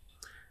 So.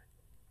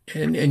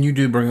 And you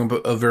do bring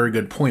up a very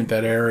good point.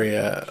 That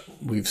area,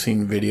 we've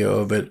seen video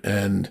of it,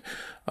 and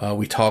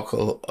we talk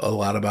a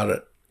lot about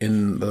it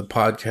in the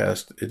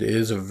podcast. It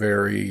is a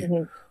very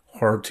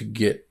hard to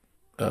get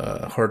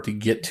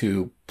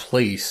to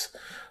place,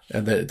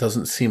 and that it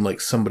doesn't seem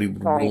like somebody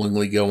would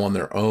willingly go on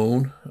their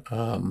own.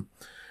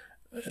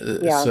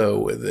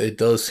 So it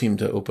does seem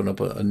to open up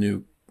a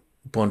new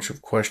bunch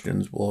of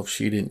questions. Well, if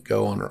she didn't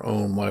go on her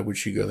own, why would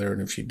she go there?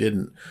 And if she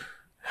didn't,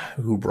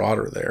 who brought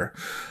her there?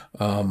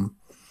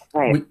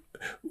 Right.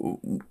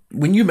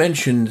 When you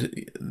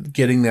mentioned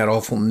getting that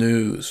awful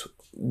news,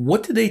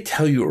 what did they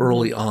tell you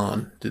early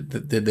on?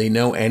 Did they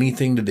know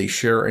anything? Did they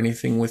share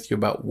anything with you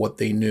about what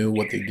they knew,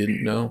 what they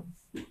didn't know?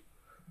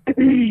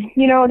 You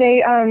know,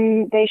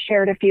 they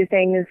shared a few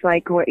things,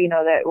 like, you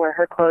know, that where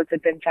her clothes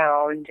had been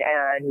found,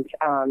 and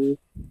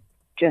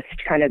just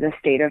kind of the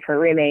state of her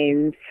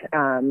remains.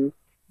 You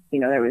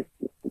know, there was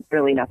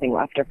really nothing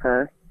left of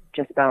her,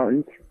 just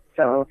bones.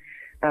 So,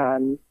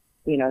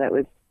 you know, that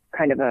was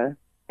kind of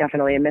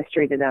definitely a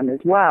mystery to them as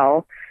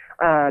well.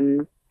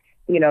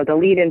 You know, the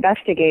lead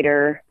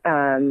investigator,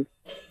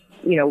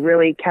 you know,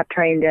 really kept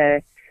trying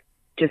to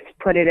just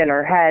put it in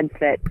our heads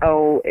that,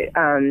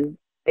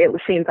 it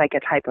seems like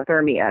it's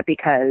hypothermia,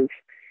 because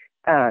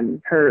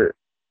her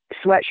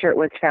sweatshirt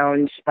was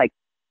found like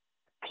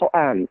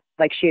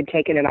she had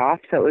taken it off,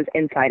 so it was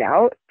inside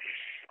out.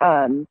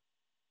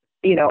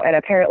 You know, and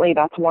apparently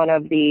that's one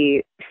of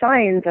the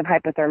signs of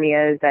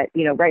hypothermia, is that,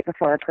 you know, right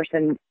before a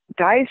person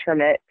dies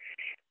from it,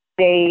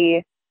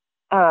 they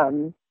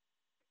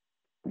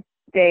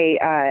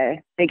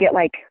get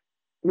like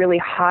really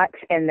hot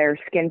and their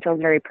skin feels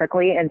very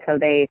prickly, and so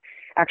they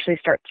actually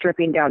start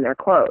stripping down their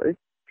clothes.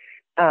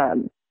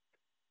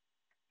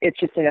 It's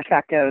just an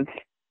effect of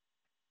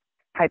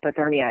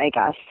hypothermia, I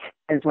guess,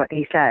 is what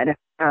he said.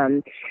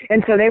 And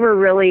so they were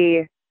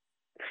really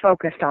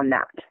focused on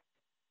that.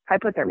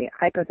 Hypothermia.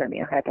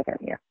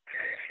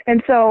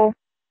 And so,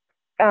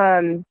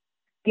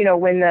 you know,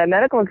 when the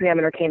medical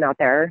examiner came out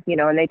there, you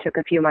know, and they took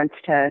a few months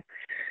to,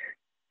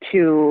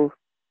 you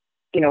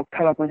know,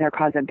 come up with her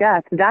cause of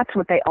death, that's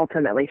what they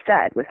ultimately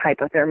said, was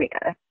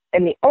hypothermia.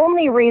 And the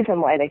only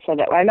reason why they said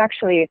that, I'm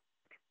actually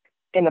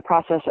in the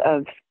process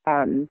of,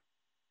 I'm,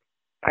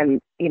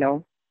 you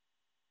know,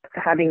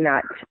 having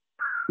that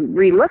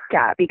re-looked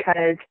at,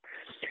 because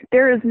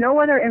there is no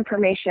other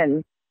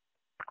information.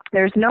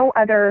 There's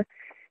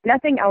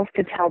nothing else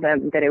to tell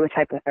them that it was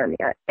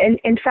hypothermia. And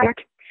in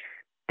fact,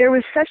 there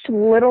was such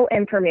little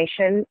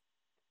information,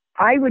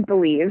 I would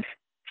believe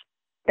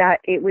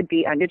that it would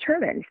be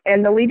undetermined.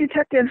 And the lead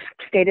detective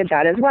stated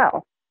that as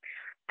well.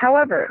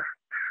 However,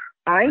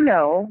 I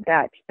know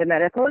that the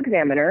medical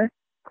examiner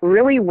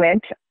really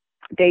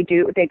they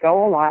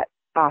go a lot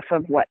off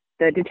of what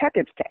the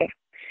detectives say.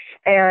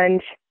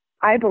 And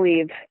I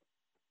believe,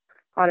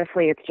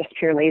 honestly, it's just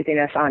pure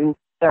laziness on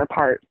their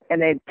part.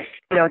 And they,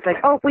 you know, it's like,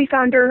 oh, we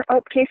found her.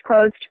 Oh, case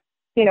closed.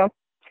 You know,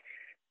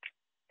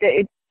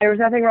 there was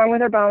nothing wrong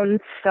with her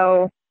bones.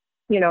 So,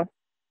 you know,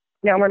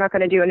 no, we're not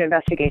going to do an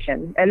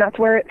investigation. And that's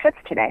where it sits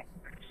today,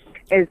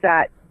 is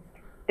that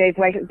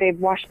they've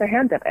washed their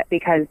hands of it,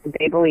 because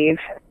they believe,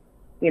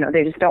 you know,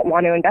 they just don't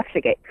want to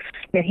investigate.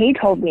 And he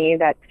told me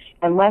that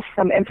unless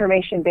some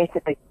information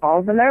basically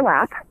falls in their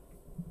lap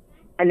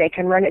and they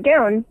can run it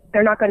down,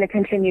 they're not going to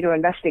continue to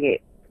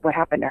investigate what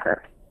happened to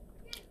her.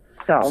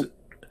 So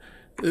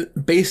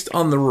based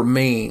on the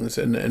remains,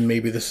 and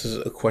maybe this is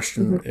a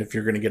question if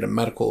you're going to get a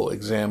medical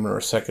exam or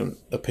a second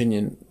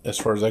opinion as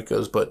far as that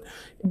goes, but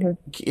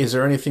is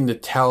there anything to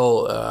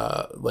tell,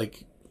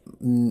 like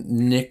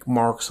nick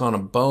marks on a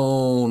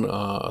bone?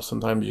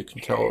 Sometimes you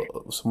can tell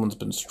someone's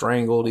been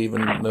strangled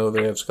even though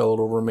they have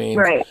skeletal remains.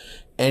 Right.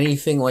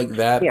 Anything like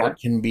that that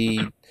can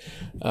be,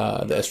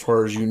 as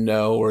far as you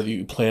know, or that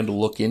you plan to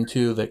look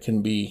into, that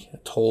can be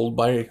told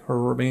by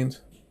her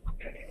remains?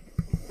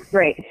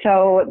 Right.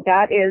 So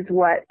that is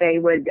what they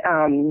would,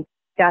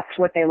 that's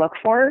what they look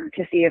for,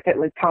 to see if it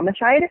was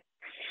homicide.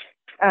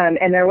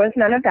 And there was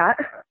none of that,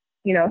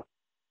 you know,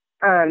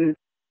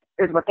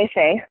 is what they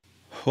say.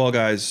 Well,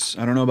 guys,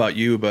 I don't know about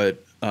you,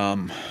 but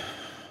I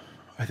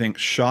think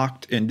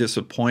shocked and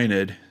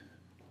disappointed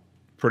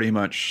pretty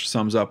much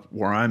sums up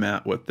where I'm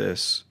at with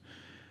this.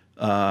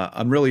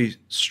 I'm really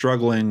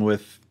struggling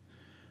with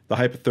the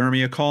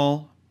hypothermia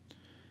call.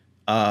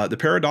 The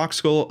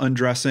paradoxical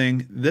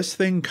undressing, this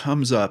thing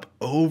comes up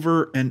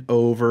over and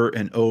over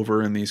and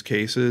over in these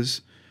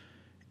cases,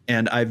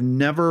 and I've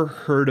never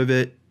heard of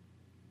it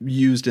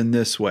used in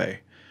this way.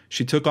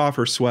 She took off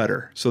her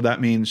sweater, so that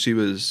means she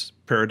was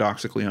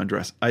paradoxically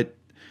undressed. I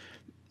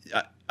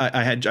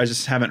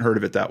just haven't heard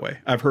of it that way.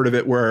 I've heard of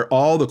it where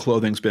all the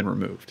clothing's been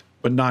removed,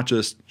 but not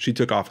just she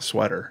took off a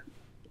sweater.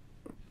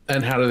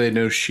 And how do they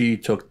know she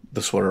took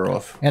the sweater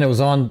off? And it was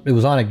on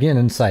again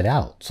inside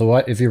out. So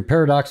if you're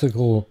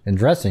paradoxical in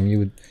dressing,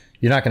 you're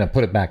not going to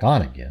put it back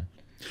on again.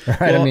 Right.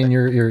 Well, I mean,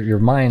 your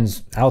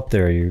mind's out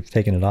there. You're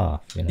taking it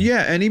off. You know?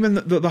 Yeah, and even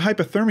the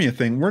hypothermia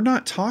thing, we're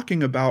not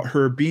talking about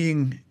her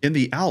being in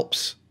the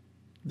Alps.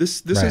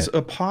 This Right. is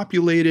a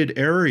populated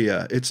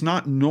area. It's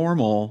not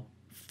normal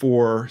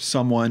for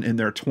someone in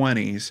their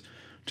 20s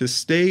to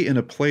stay in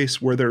a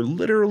place where they're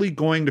literally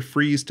going to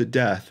freeze to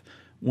death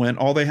when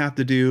all they have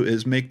to do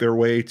is make their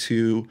way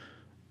to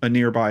a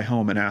nearby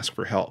home and ask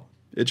for help.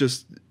 It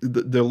just,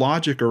 the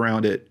logic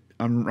around it,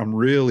 I'm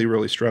really,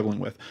 really struggling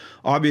with.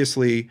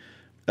 Obviously,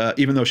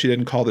 even though she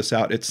didn't call this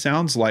out, it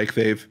sounds like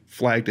they've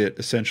flagged it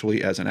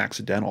essentially as an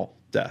accidental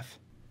death.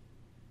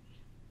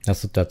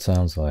 That's what that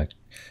sounds like.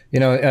 You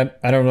know,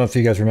 I don't know if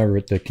you guys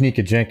remember the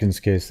Kanika Jenkins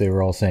case. They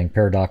were all saying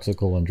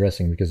paradoxical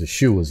undressing because the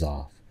shoe was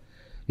off,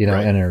 you know,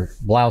 Right. and her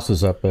blouse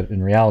was up. But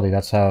in reality,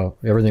 that's how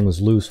everything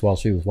was loose while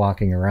she was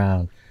walking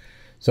around.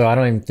 So I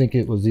don't even think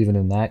it was even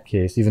in that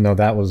case, even though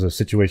that was a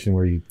situation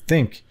where you'd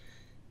think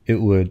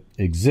it would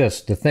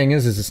exist. The thing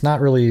is it's not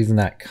really even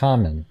that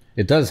common.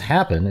 It does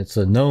happen. It's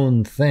a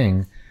known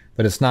thing,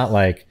 but it's not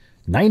like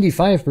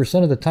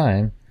 95% of the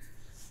time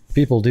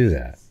people do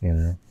that, you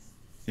know?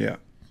 Yeah.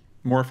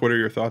 Morph, what are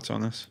your thoughts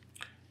on this?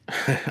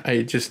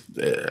 I just,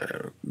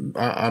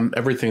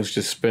 everything's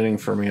just spinning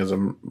for me as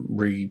I'm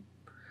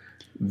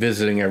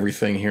revisiting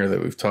everything here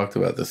that we've talked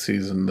about this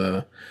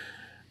season.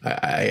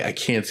 I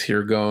can't see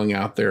her going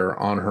out there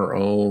on her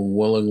own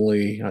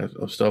willingly.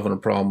 I'm still having a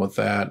problem with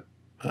that,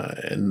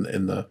 and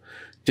the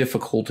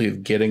difficulty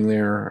of getting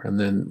there. And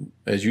then,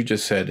 as you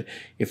just said,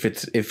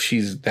 if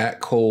she's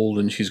that cold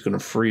and she's going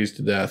to freeze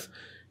to death,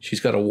 she's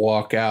got to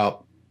walk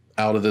out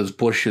of those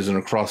bushes and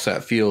across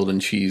that field,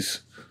 and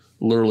she's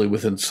literally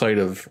within sight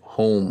of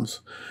homes.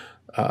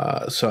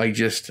 So I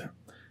just,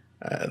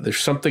 there's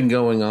something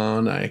going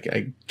on.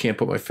 I can't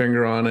put my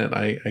finger on it.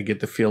 I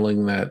get the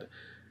feeling that,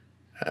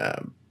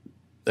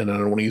 and I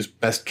don't want to use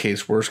best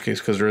case, worst case,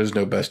 because there is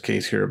no best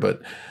case here,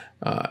 but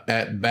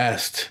at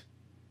best,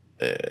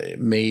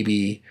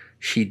 maybe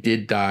she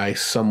did die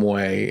some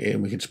way,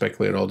 and we can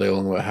speculate all day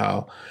long about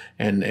how,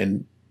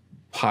 and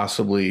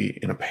possibly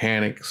in a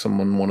panic,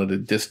 someone wanted to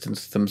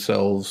distance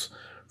themselves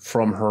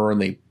from her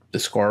and they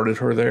discarded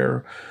her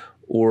there,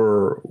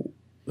 or,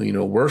 you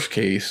know, worst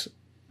case,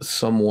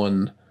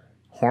 someone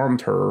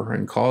harmed her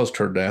and caused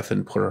her death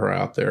and put her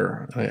out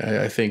there.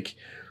 I think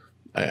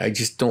I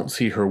just don't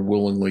see her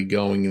willingly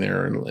going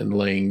there and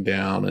laying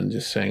down and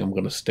just saying, I'm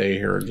going to stay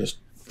here and just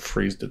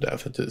freeze to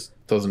death. It just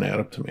doesn't add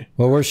up to me.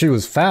 Well, where she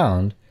was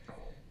found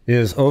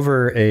is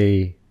over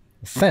a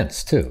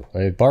fence too,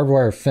 a barbed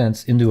wire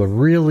fence into a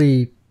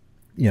really,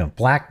 you know,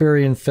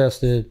 blackberry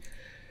infested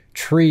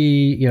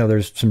tree. You know,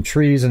 there's some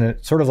trees and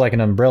it's sort of like an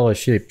umbrella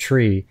shaped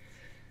tree.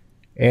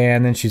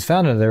 And then she's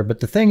found in there. But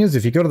the thing is,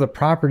 if you go to the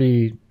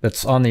property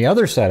that's on the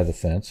other side of the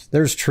fence,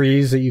 there's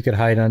trees that you could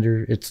hide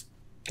under. It's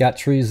got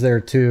trees there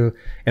too.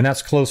 And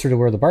that's closer to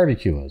where the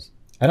barbecue was.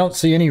 I don't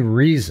see any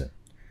reason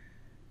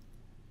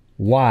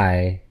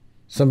why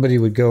somebody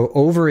would go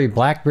over a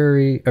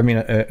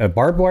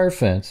barbed wire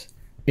fence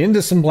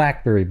into some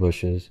blackberry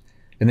bushes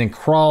and then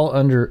crawl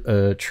under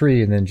a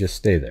tree and then just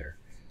stay there.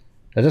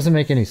 That doesn't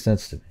make any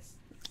sense to me.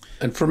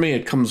 And for me,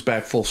 it comes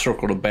back full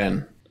circle to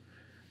Ben.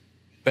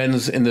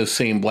 Ben's in those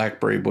same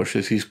blackberry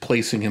bushes. He's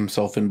placing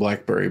himself in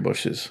blackberry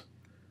bushes.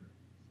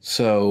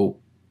 So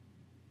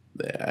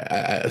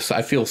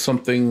I feel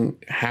something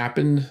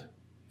happened,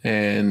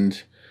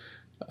 and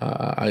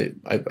I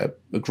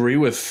agree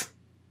with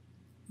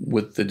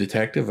the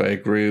detective. I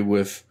agree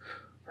with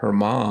her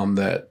mom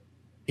that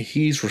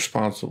he's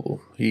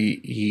responsible.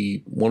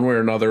 He one way or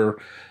another,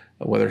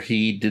 whether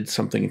he did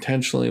something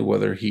intentionally,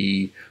 whether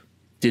he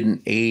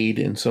didn't aid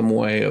in some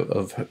way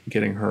of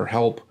getting her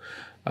help,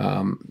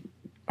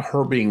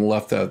 her being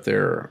left out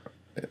there,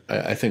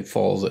 I think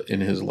falls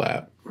in his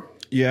lap.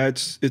 Yeah,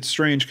 it's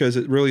strange because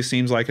it really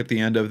seems like at the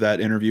end of that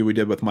interview we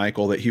did with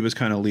Michael that he was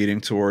kind of leading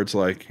towards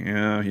like,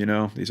 yeah, you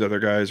know, these other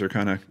guys are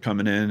kind of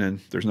coming in and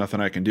there's nothing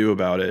I can do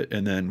about it.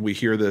 And then we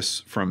hear this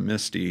from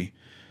Misty.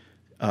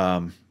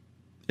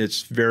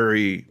 It's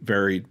very,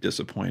 very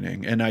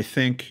disappointing. And I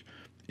think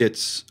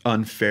it's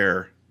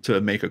unfair to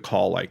make a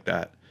call like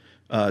that.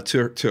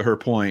 To her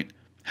point,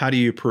 how do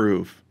you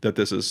prove that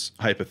this is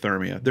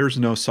hypothermia? There's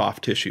no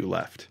soft tissue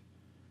left.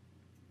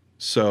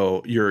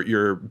 So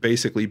you're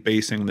basically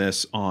basing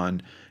this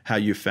on how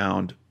you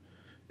found,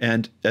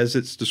 and as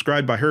it's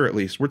described by her at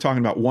least, we're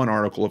talking about one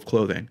article of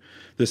clothing.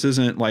 This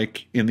isn't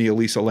like in the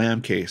Elisa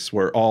Lam case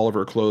where all of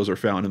her clothes are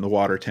found in the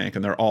water tank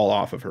and they're all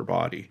off of her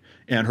body.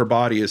 And her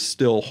body is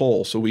still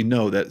whole, so we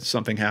know that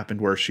something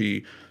happened where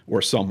she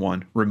or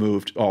someone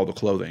removed all the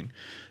clothing.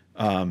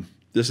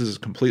 This is a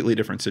completely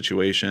different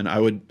situation.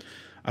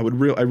 I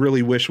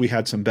really wish we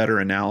had some better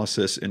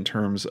analysis in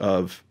terms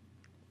of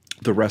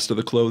the rest of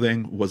the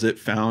clothing. Was it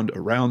found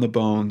around the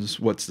bones?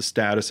 What's the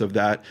status of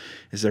that?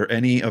 Is there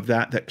any of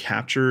that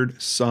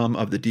captured some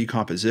of the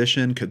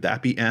decomposition? Could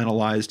that be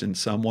analyzed in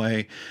some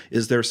way?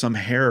 Is there some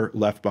hair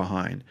left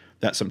behind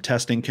that some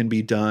testing can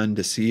be done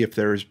to see if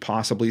there's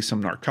possibly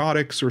some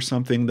narcotics or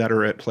something that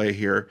are at play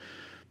here?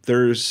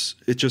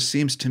 it just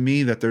seems to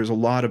me that there's a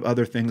lot of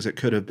other things that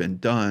could have been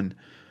done,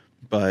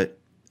 but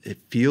it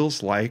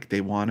feels like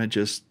they want to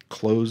just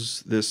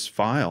close this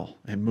file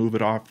and move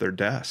it off their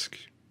desk,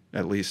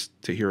 at least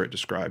to hear it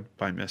described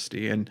by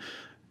Misty. And,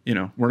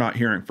 we're not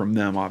hearing from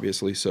them,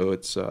 obviously, so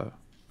it's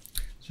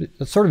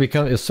sort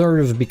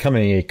of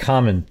becoming a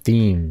common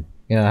theme.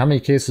 How many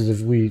cases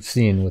have we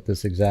seen with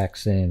this exact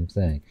same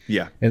thing?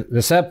 Yeah. And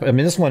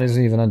this one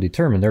isn't even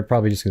undetermined. They're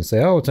probably just going to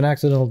say, oh, it's an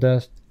accidental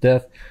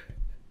death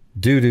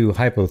due to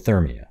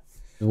hypothermia.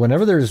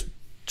 Whenever there's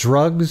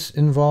drugs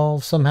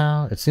involved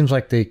somehow, it seems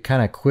like they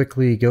kind of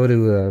quickly go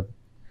to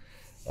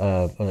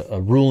a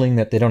ruling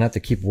that they don't have to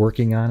keep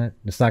working on it.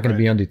 It's not going to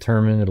be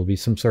undetermined. It'll be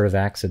some sort of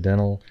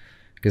accidental,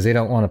 because they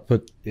don't want to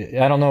put,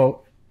 I don't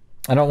know,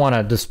 I don't want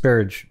to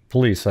disparage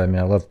police. I mean,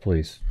 I love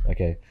police.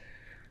 Okay.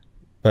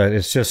 But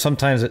it's just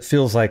sometimes it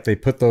feels like they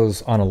put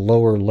those on a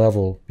lower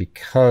level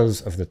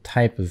because of the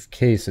type of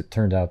case it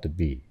turned out to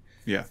be.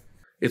 Yeah.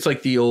 It's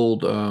like the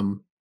old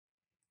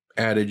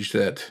adage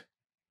that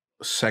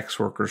sex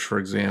workers, for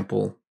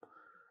example,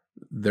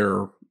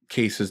 their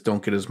cases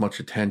don't get as much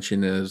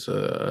attention as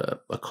a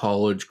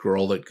college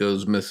girl that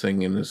goes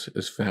missing and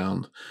is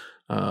found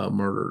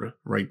murdered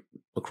right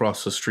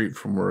across the street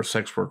from where a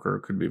sex worker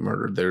could be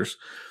murdered. There's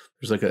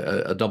like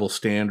a double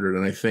standard.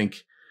 And I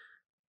think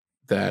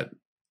that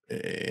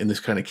in this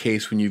kind of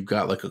case, when you've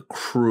got like a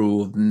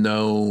crew of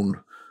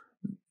known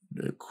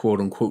quote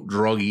unquote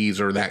druggies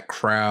or that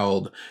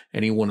crowd,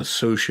 anyone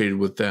associated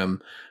with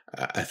them,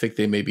 I think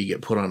they maybe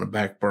get put on a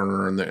back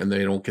burner and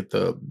they don't get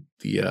the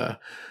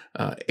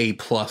A+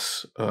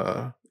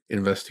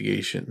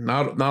 investigation.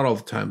 Not all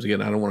the times.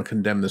 Again, I don't want to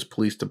condemn this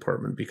police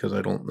department because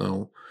I don't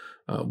know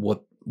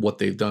what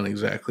they've done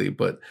exactly,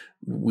 but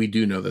we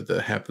do know that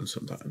happens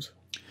sometimes.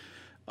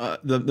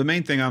 The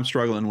main thing I'm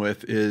struggling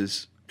with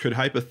is, could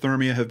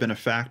hypothermia have been a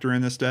factor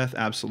in this death?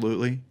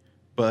 Absolutely.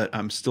 But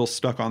I'm still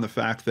stuck on the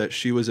fact that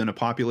she was in a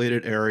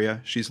populated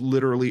area. She's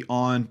literally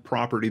on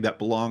property that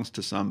belongs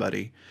to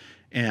somebody.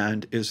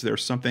 And is there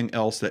something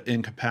else that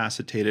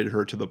incapacitated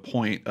her to the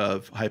point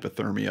of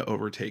hypothermia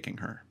overtaking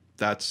her?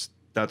 That's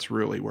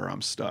really where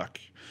I'm stuck.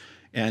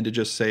 And to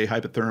just say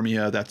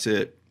hypothermia, that's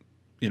it,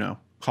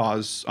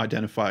 cause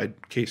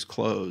identified, case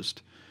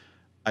closed,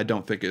 I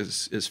don't think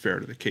is fair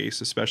to the case,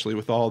 especially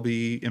with all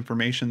the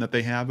information that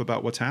they have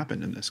about what's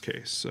happened in this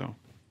case. So,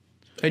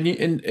 and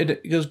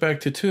it goes back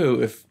to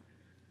too,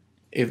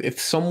 if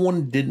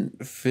someone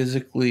didn't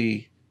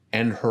physically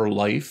end her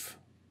life,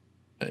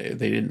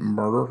 they didn't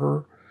murder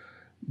her,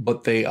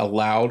 but they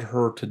allowed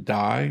her to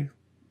die,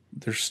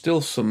 there's still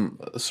some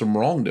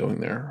wrongdoing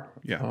there.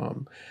 Yeah.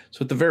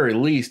 So at the very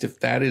least, if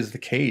that is the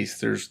case,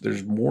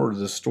 there's more to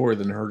the story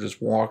than her just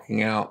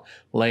walking out,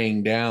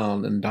 laying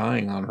down, and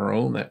dying on her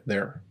own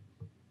there.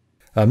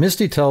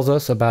 Misty tells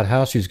us about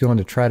how she's going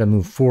to try to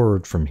move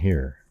forward from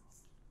here.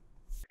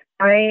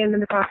 I am in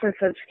the process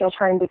of still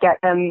trying to get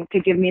them to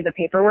give me the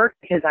paperwork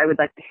because I would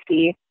like to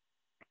see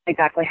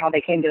exactly how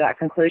they came to that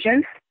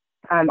conclusion.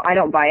 I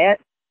don't buy it,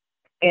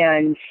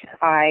 and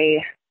I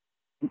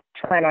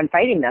plan on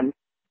fighting them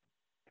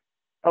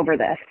over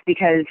this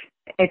because,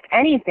 if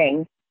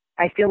anything,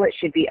 I feel it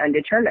should be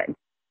undetermined.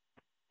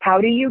 How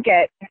do you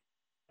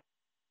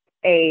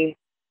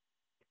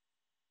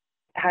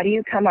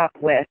come up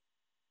with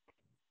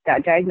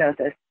that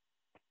diagnosis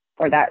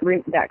or that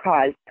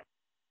cause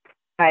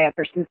by a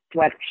person's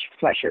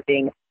sweatshirt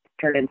being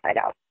turned inside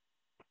out?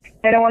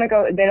 They don't want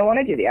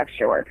to do the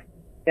extra work.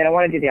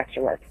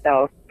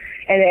 So,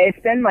 and it's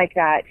been like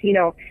that.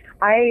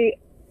 I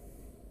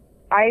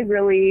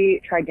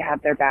really tried to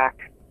have their back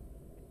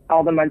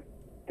all the months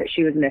that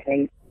she was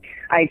missing.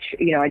 I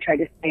tried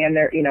to stand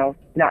there,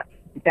 not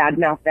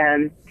badmouth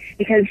them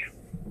because,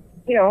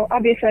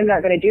 obviously I'm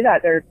not going to do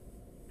that.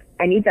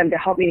 I need them to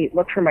help me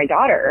look for my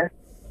daughter.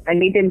 I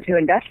need them to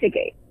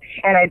investigate.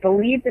 And I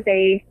believe that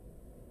they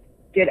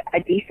did a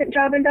decent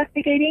job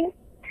investigating,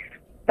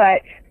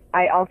 but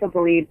I also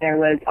believe there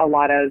was a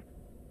lot of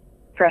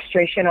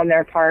frustration on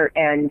their part,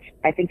 and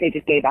I think they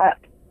just gave up.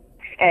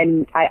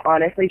 And I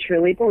honestly,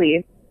 truly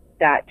believe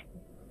that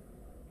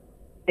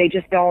they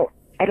just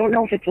I don't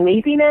know if it's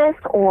laziness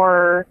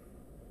or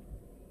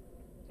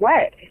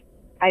what.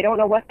 I don't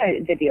know what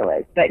the deal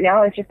is. But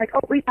now it's just like,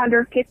 oh, we found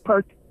her, case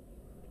closed.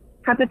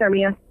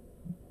 Hypothermia.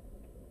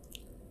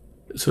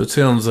 So it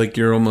sounds like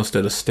you're almost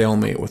at a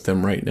stalemate with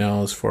them right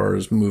now as far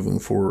as moving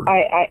forward.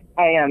 I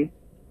am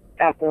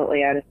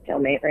absolutely at a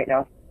stalemate right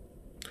now.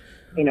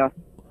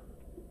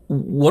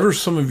 What are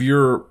some of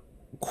your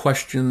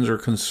questions or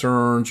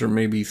concerns or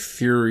maybe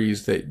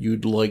theories that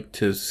you'd like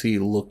to see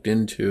looked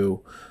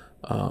into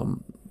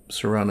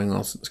surrounding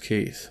Allison's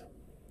case?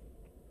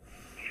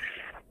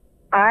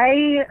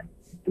 I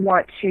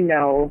want to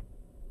know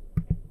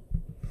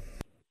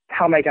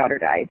how my daughter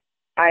died.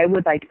 I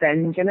would like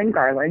Benjamin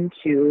Garland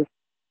to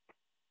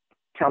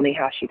tell me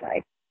how she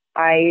died.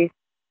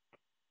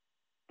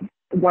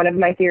 One of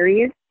my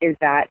theories is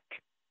that,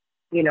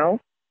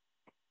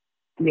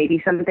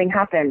 maybe something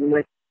happened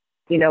with,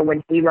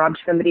 when he robbed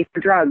somebody for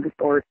drugs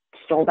or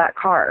stole that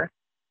car.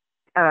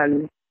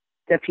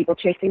 the people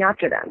chasing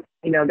after them.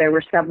 You know, there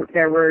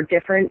were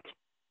different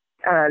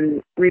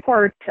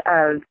reports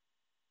of,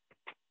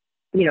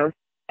 you know,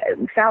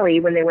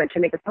 Sally, when they went to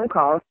make a phone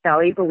call,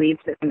 Sally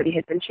believed that somebody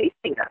had been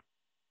chasing them.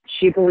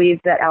 She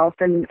believed that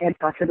Allyson had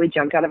possibly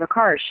jumped out of a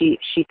car. She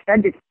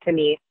said it to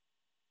me.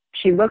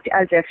 She looked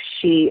as if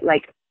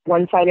like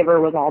one side of her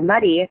was all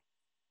muddy,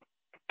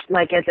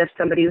 like as if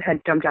somebody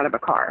had jumped out of a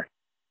car.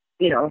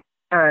 You know,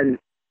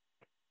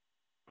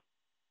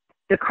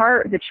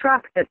 the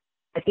truck that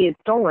he had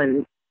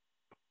stolen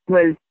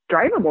was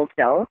drivable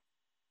still.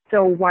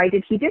 So why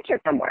did he ditch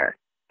it somewhere?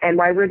 And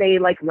why were they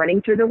like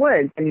running through the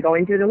woods and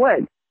going through the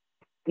woods?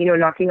 You know,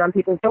 knocking on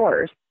people's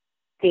doors,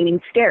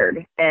 seeming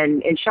scared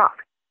and in shock.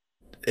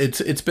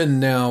 It's been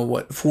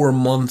now 4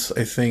 months,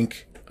 I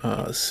think,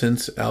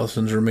 since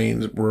Allyson's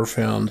remains were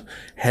found.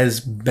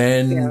 Has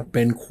Ben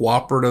been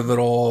cooperative at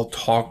all?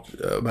 Talked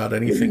about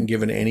anything?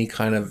 Given any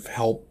kind of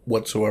help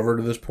whatsoever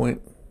to this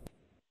point?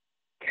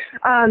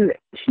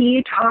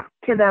 He talked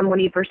to them when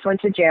he first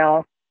went to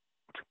jail.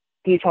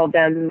 He told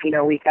them, you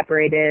know, we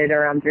separated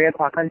around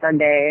 3:00 on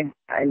Sunday,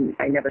 and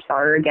I never saw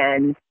her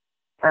again.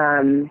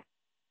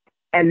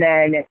 And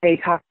then they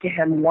talked to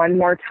him one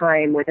more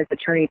time with his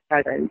attorney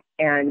present,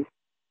 and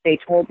they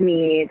told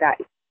me that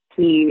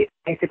he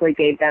basically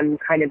gave them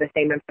kind of the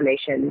same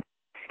information,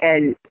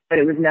 but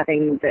it was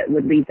nothing that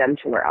would lead them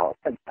to where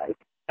Allyson was.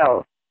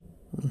 So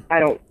I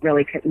don't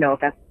really know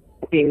if that's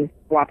being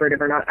cooperative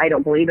or not. I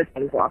don't believe it's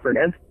being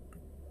cooperative,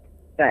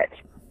 but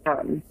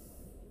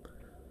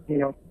you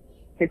know,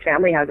 his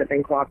family hasn't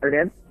been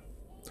cooperative.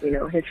 You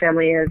know, his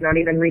family has not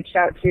even reached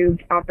out to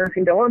offer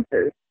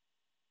condolences.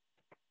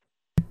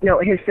 No,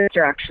 his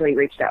sister actually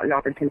reached out and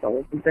offered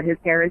condolences, but his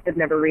parents have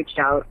never reached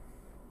out.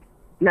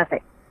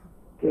 Nothing.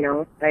 You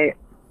know, it's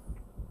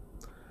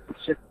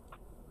just...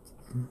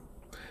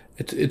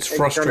 It's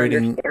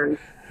frustrating.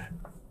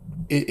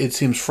 It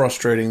seems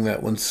frustrating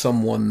that when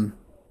someone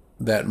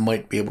that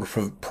might be able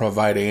to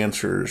provide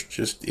answers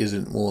just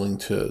isn't willing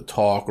to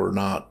talk or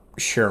not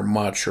share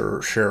much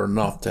or share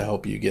enough to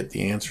help you get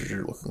the answers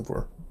you're looking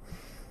for.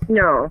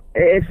 No,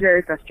 it's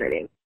very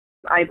frustrating.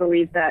 I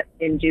believe that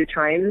in due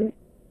time,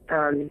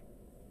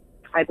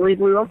 I believe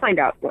we will find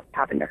out what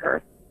happened to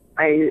her.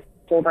 I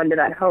hold on to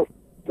that hope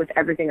with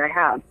everything I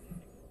have,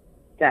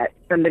 that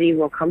somebody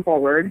will come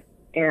forward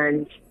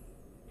and,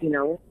 you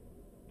know,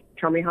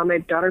 tell me how my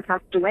daughter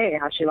passed away,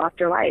 how she lost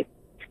her life.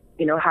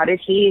 You know, how did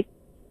he,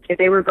 if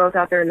they were both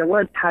out there in the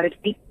woods, how did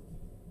he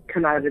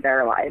come out of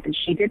there alive? And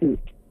she didn't.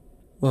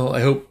 Well,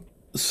 I hope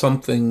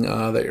something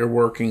that you're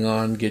working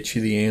on gets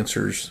you the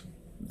answers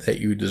that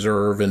you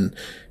deserve. And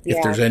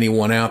if there's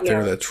anyone out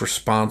there that's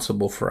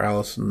responsible for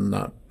Allyson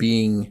not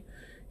being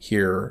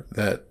here,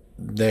 that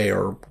they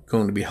are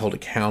going to be held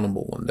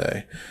accountable one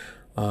day.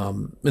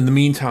 In the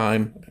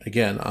meantime,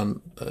 again,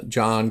 on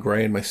John,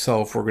 Gray, and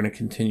myself, we're going to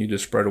continue to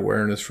spread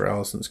awareness for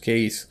Allyson's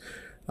case.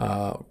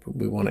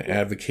 We want to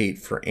advocate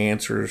for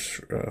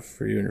answers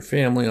for you and your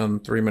family on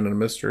 3 Minute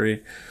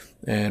Mystery,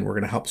 and we're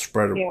going to help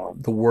spread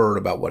the word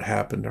about what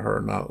happened to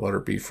her, not let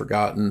her be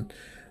forgotten,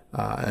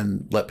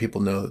 and let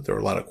people know that there are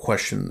a lot of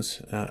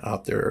questions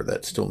out there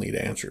that still need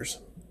answers.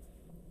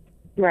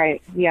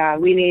 Right. Yeah,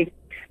 we need,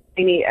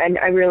 and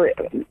I really,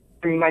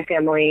 my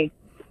family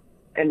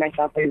and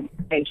myself, I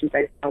thank you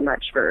guys so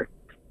much for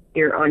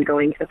your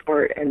ongoing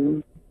support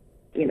and,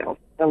 you know,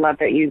 the love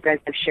that you guys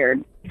have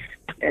shared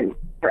and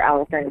for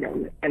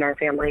Allyson and our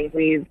family.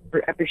 We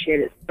appreciate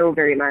it so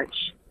very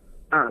much.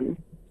 You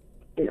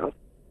know,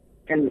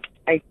 and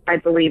I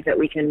believe that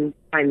we can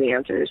find the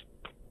answers.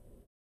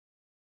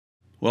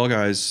 Well,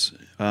 guys,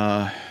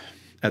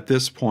 at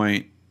this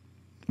point,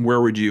 where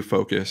would you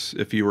focus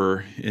if you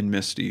were in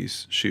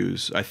Misty's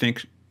shoes? I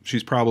think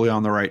she's probably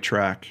on the right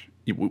track.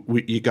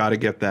 You got to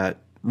get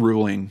that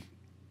ruling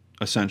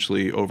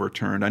essentially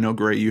overturned. I know,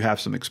 Gray, you have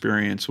some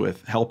experience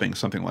with helping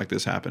something like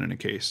this happen in a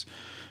case.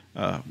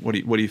 What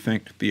do you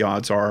think the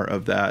odds are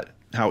of that?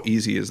 How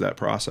easy is that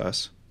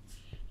process?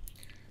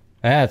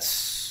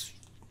 It's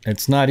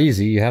not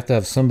easy. You have to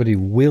have somebody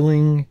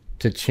willing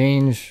to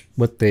change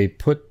what they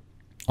put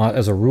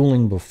as a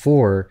ruling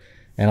before,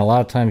 and a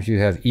lot of times you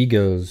have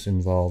egos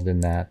involved in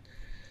that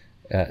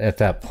at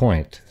that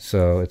point.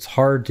 So it's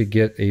hard to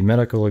get a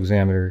medical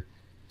examiner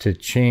to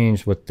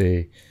change what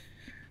they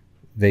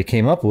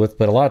came up with,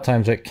 but a lot of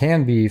times it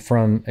can be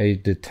from a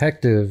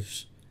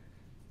detective's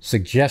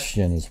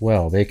suggestion as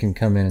well. They can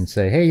come in and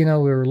say, hey, you know,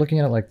 we were looking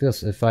at it like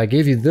this. If I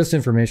gave you this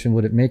information,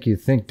 would it make you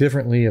think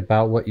differently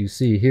about what you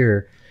see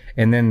here?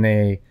 And then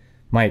they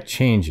might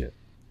change it.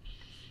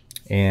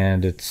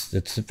 And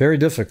it's very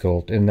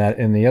difficult. In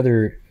the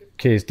other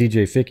case,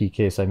 DJ Ficky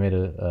case, I made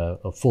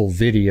a full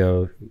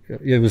video.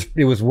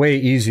 It was way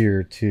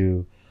easier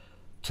to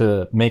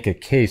make a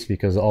case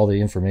because all the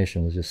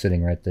information was just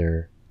sitting right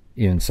there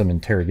in some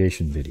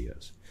interrogation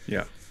videos.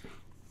 Yeah.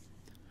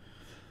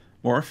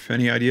 Morph,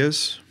 any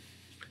ideas?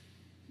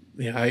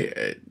 Yeah,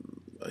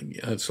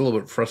 it's a little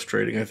bit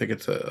frustrating. I think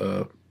it's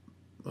a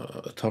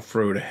tough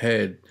road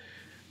ahead,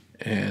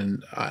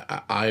 and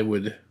I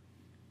would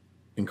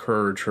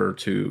encourage her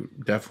to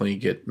definitely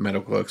get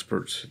medical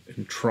experts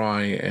and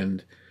try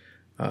and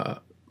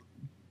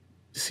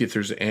see if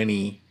there's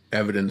any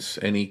evidence,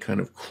 any kind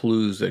of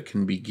clues that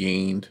can be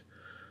gained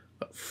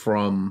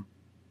from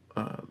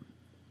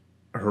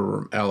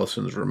her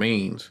Allyson's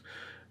remains,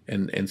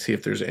 and see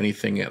if there's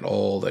anything at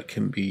all that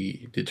can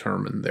be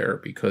determined there.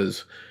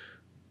 Because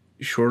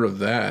short of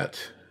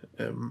that,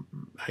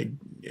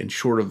 and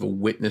short of a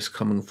witness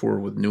coming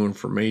forward with new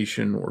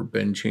information or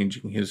Ben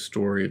changing his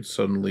story and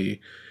suddenly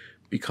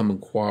becoming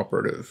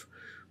cooperative,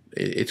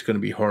 it's going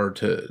to be hard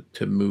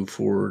to move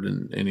forward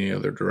in any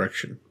other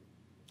direction.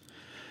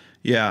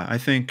 Yeah, I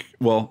think,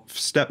 well,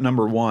 step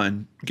number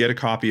one, get a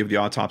copy of the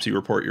autopsy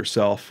report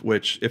yourself,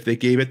 which if they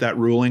gave it that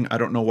ruling, I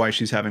don't know why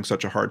she's having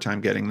such a hard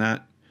time getting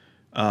that.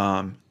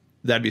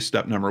 That'd be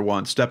step number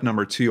one. Step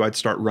number two, I'd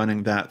start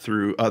running that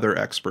through other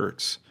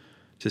experts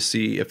to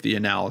see if the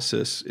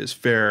analysis is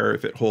fair,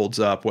 if it holds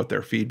up, what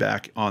their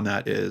feedback on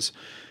that is.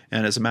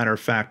 And as a matter of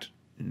fact,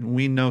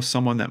 we know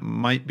someone that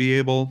might be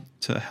able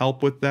to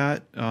help with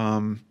that.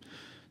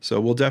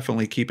 So we'll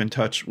definitely keep in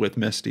touch with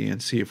Misty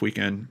and see if we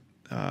can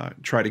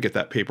try to get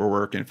that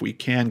paperwork. And if we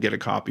can get a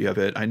copy of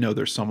it, I know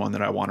there's someone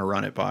that I want to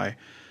run it by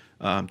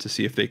to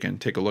see if they can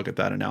take a look at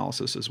that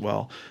analysis as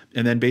well.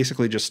 And then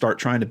basically just start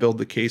trying to build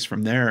the case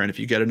from there. And if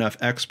you get enough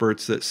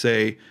experts that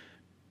say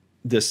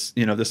this,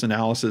 this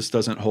analysis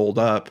doesn't hold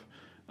up,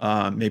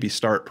 maybe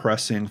start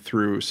pressing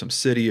through some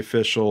city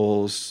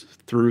officials,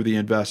 through the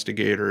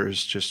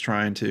investigators, just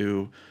trying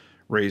to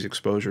raise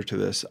exposure to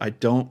this. I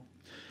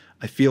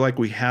feel like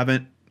we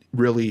haven't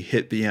really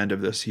hit the end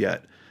of this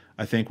yet.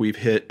 I think we've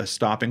hit a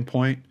stopping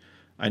point.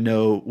 I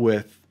know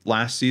with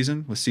last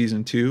season, with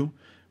season 2,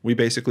 we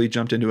basically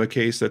jumped into a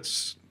case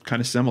that's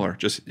kind of similar,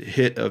 just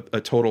hit a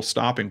total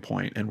stopping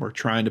point, and we're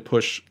trying to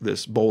push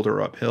this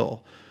boulder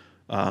uphill.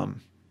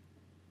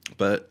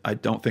 But I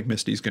don't think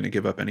Misty's going to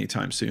give up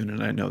anytime soon,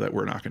 and I know that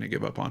we're not going to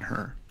give up on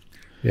her.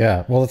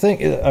 Yeah, well, the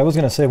thing, I was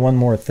going to say one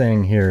more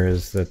thing here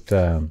is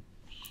that,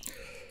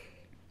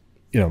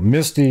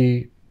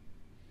 Misty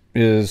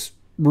is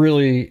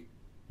really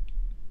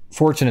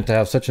fortunate to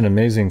have such an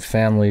amazing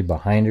family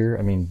behind her.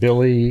 I mean,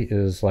 Billy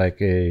is like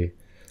a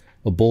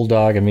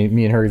bulldog. I mean,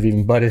 me and her have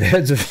even butted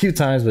heads a few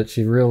times, but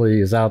she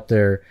really is out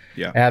there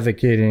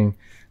advocating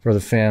for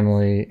the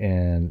family.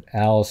 And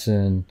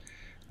Allyson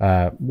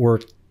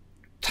worked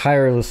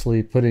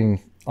tirelessly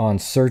putting on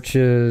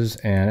searches.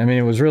 And I mean,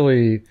 it was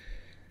really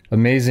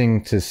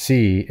amazing to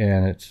see.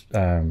 And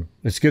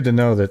it's good to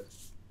know that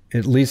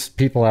at least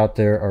people out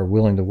there are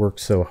willing to work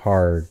so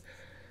hard.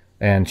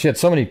 And she had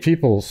so many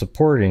people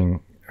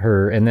supporting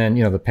her, and then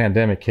the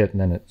pandemic hit, and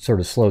then it sort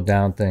of slowed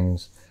down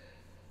things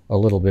a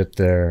little bit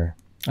there.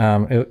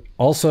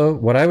 Also,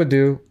 what I would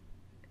do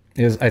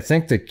is, I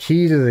think the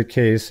key to the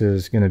case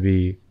is going to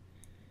be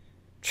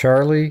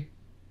Charlie,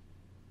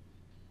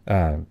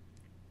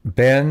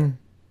 Ben,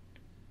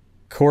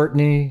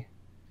 Courtney,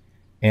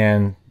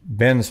 and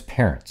Ben's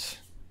parents.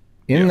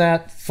 In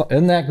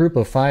that group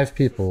of 5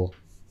 people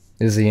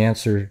is the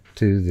answer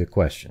to the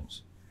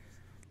questions.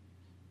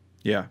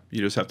 Yeah, you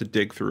just have to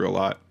dig through a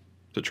lot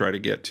to try to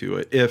get to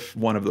it, if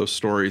one of those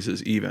stories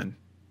is even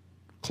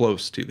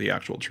close to the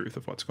actual truth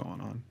of what's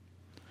going on.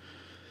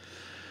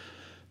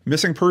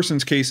 Missing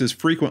persons cases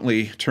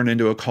frequently turn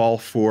into a call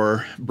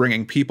for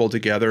bringing people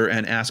together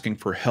and asking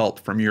for help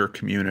from your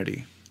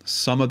community.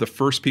 Some of the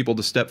first people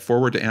to step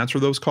forward to answer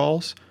those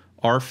calls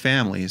are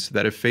families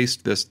that have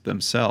faced this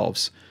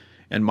themselves.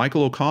 And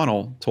Michael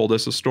O'Connell told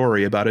us a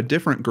story about a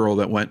different girl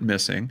that went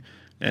missing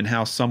and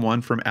how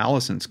someone from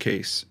Allyson's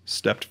case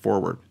stepped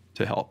forward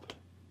to help.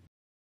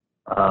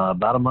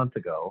 About a month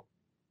ago,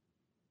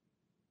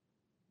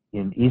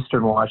 in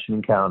eastern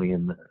Washington County,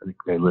 I think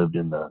they lived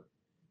in the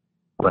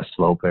West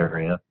Slope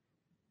area,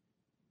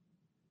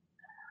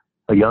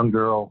 a young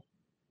girl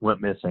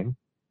went missing.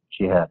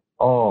 She had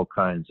all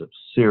kinds of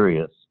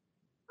serious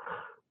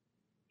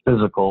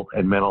physical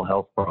and mental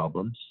health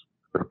problems.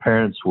 Her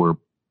parents were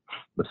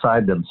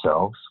beside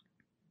themselves.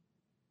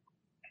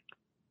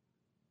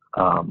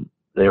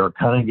 They were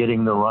kind of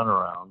getting the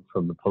runaround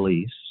from the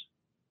police.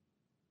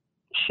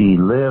 She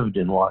lived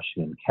in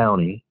Washington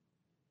County,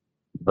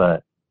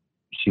 but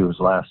she was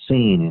last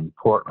seen in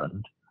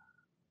Portland.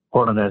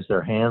 Portland has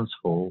their hands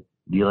full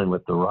dealing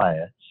with the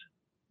riots.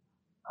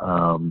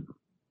 And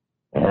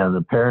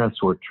the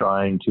parents were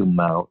trying to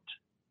mount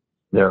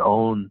their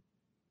own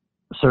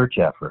search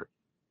effort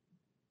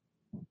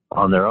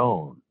on their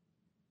own,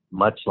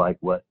 much like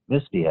what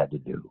Misty had to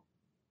do.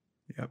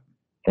 Yep.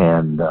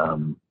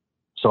 And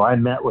so I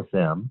met with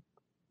them,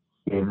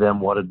 gave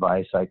them what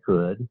advice I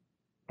could,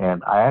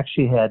 and I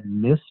actually had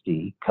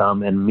Misty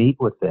come and meet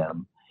with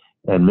them,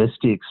 and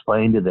Misty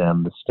explained to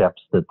them the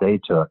steps that they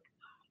took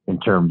in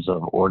terms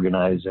of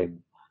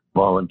organizing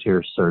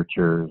volunteer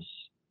searchers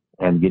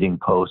and getting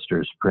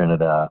posters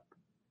printed up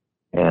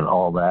and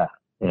all that.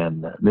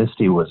 And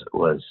Misty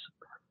was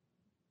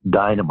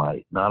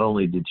dynamite. Not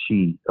only did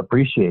she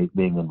appreciate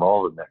being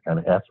involved in that kind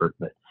of effort,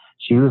 but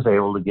she was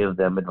able to give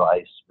them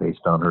advice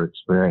based on her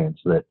experience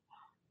that,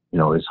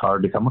 is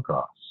hard to come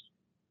across.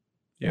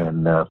 Yeah.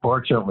 And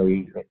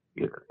fortunately,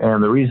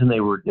 and the reason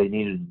they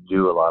needed to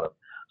do a lot of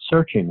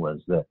searching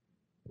was that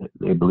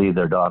they believed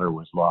their daughter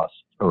was lost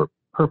or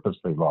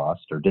purposely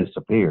lost or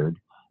disappeared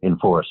in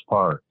Forest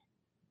Park,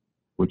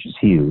 which is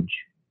huge.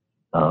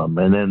 And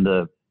then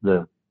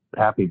the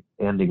happy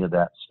ending of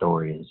that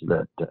story is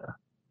that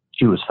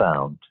she was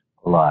found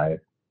alive.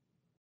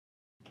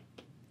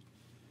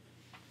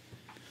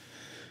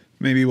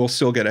 Maybe we'll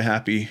still get a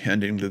happy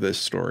ending to this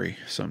story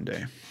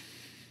someday.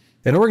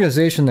 An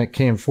organization that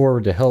came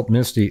forward to help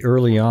Misty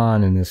early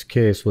on in this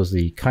case was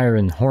the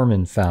Kyron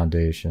Horman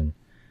Foundation.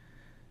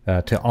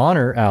 To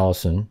honor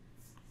Allyson,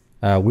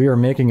 we are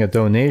making a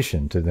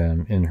donation to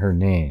them in her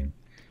name.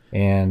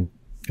 And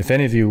if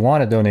any of you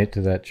want to donate to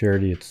that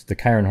charity, it's the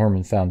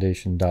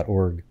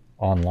KyronHormanFoundation.org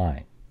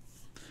online.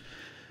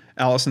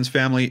 Allyson's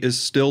family is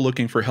still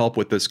looking for help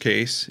with this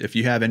case. If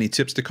you have any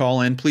tips to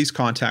call in, please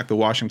contact the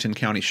Washington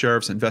County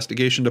Sheriff's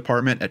Investigation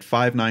Department at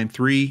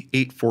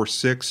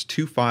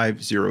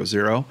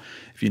 593-846-2500.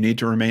 If you need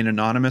to remain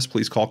anonymous,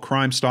 please call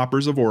Crime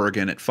Stoppers of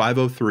Oregon at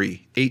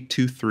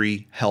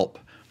 503-823-HELP.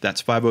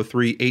 That's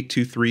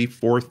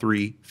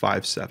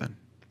 503-823-4357.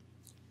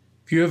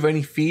 If you have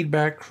any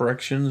feedback,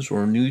 corrections,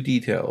 or new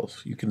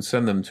details, you can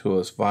send them to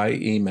us via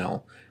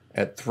email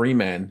at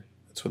 3men,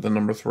 that's with the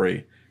number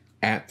 3,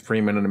 at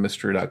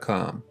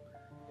 3menandamystery.com.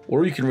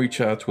 Or you can reach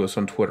out to us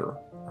on Twitter.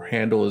 Our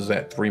handle is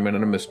at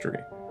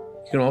 3menandamystery.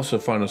 You can also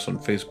find us on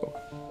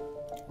Facebook.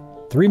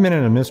 3 Men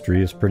and a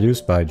Mystery is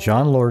produced by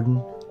John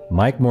Lorden,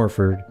 Mike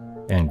Morford,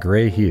 and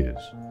Gray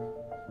Hughes.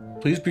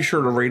 Please be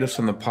sure to rate us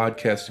on the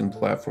podcasting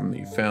platform that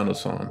you found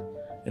us on,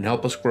 and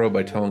help us grow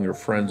by telling your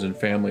friends and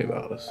family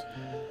about us.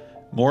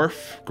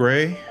 Morph,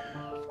 Gray,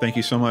 thank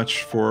you so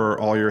much for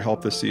all your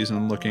help this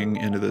season looking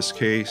into this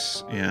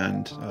case,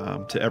 and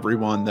to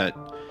everyone that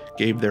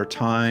gave their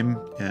time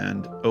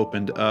and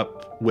opened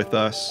up with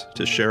us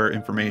to share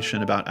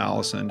information about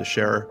Allyson, to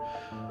share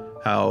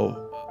how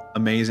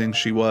amazing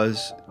she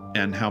was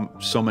and how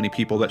so many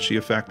people that she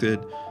affected.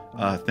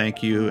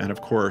 Thank you. And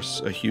of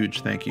course, a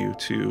huge thank you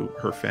to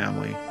her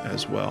family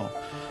as well.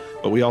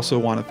 But we also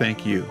want to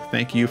thank you.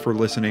 Thank you for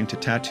listening to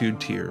Tattooed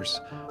Tears,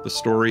 the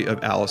story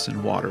of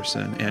Allyson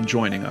Watterson, and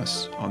joining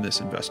us on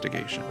this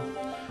investigation.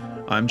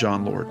 I'm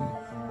John Lorden.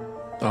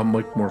 I'm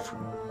Mike Morford.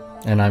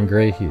 And I'm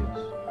Gray Hughes.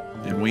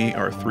 And we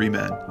are 3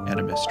 Men and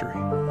a Mystery.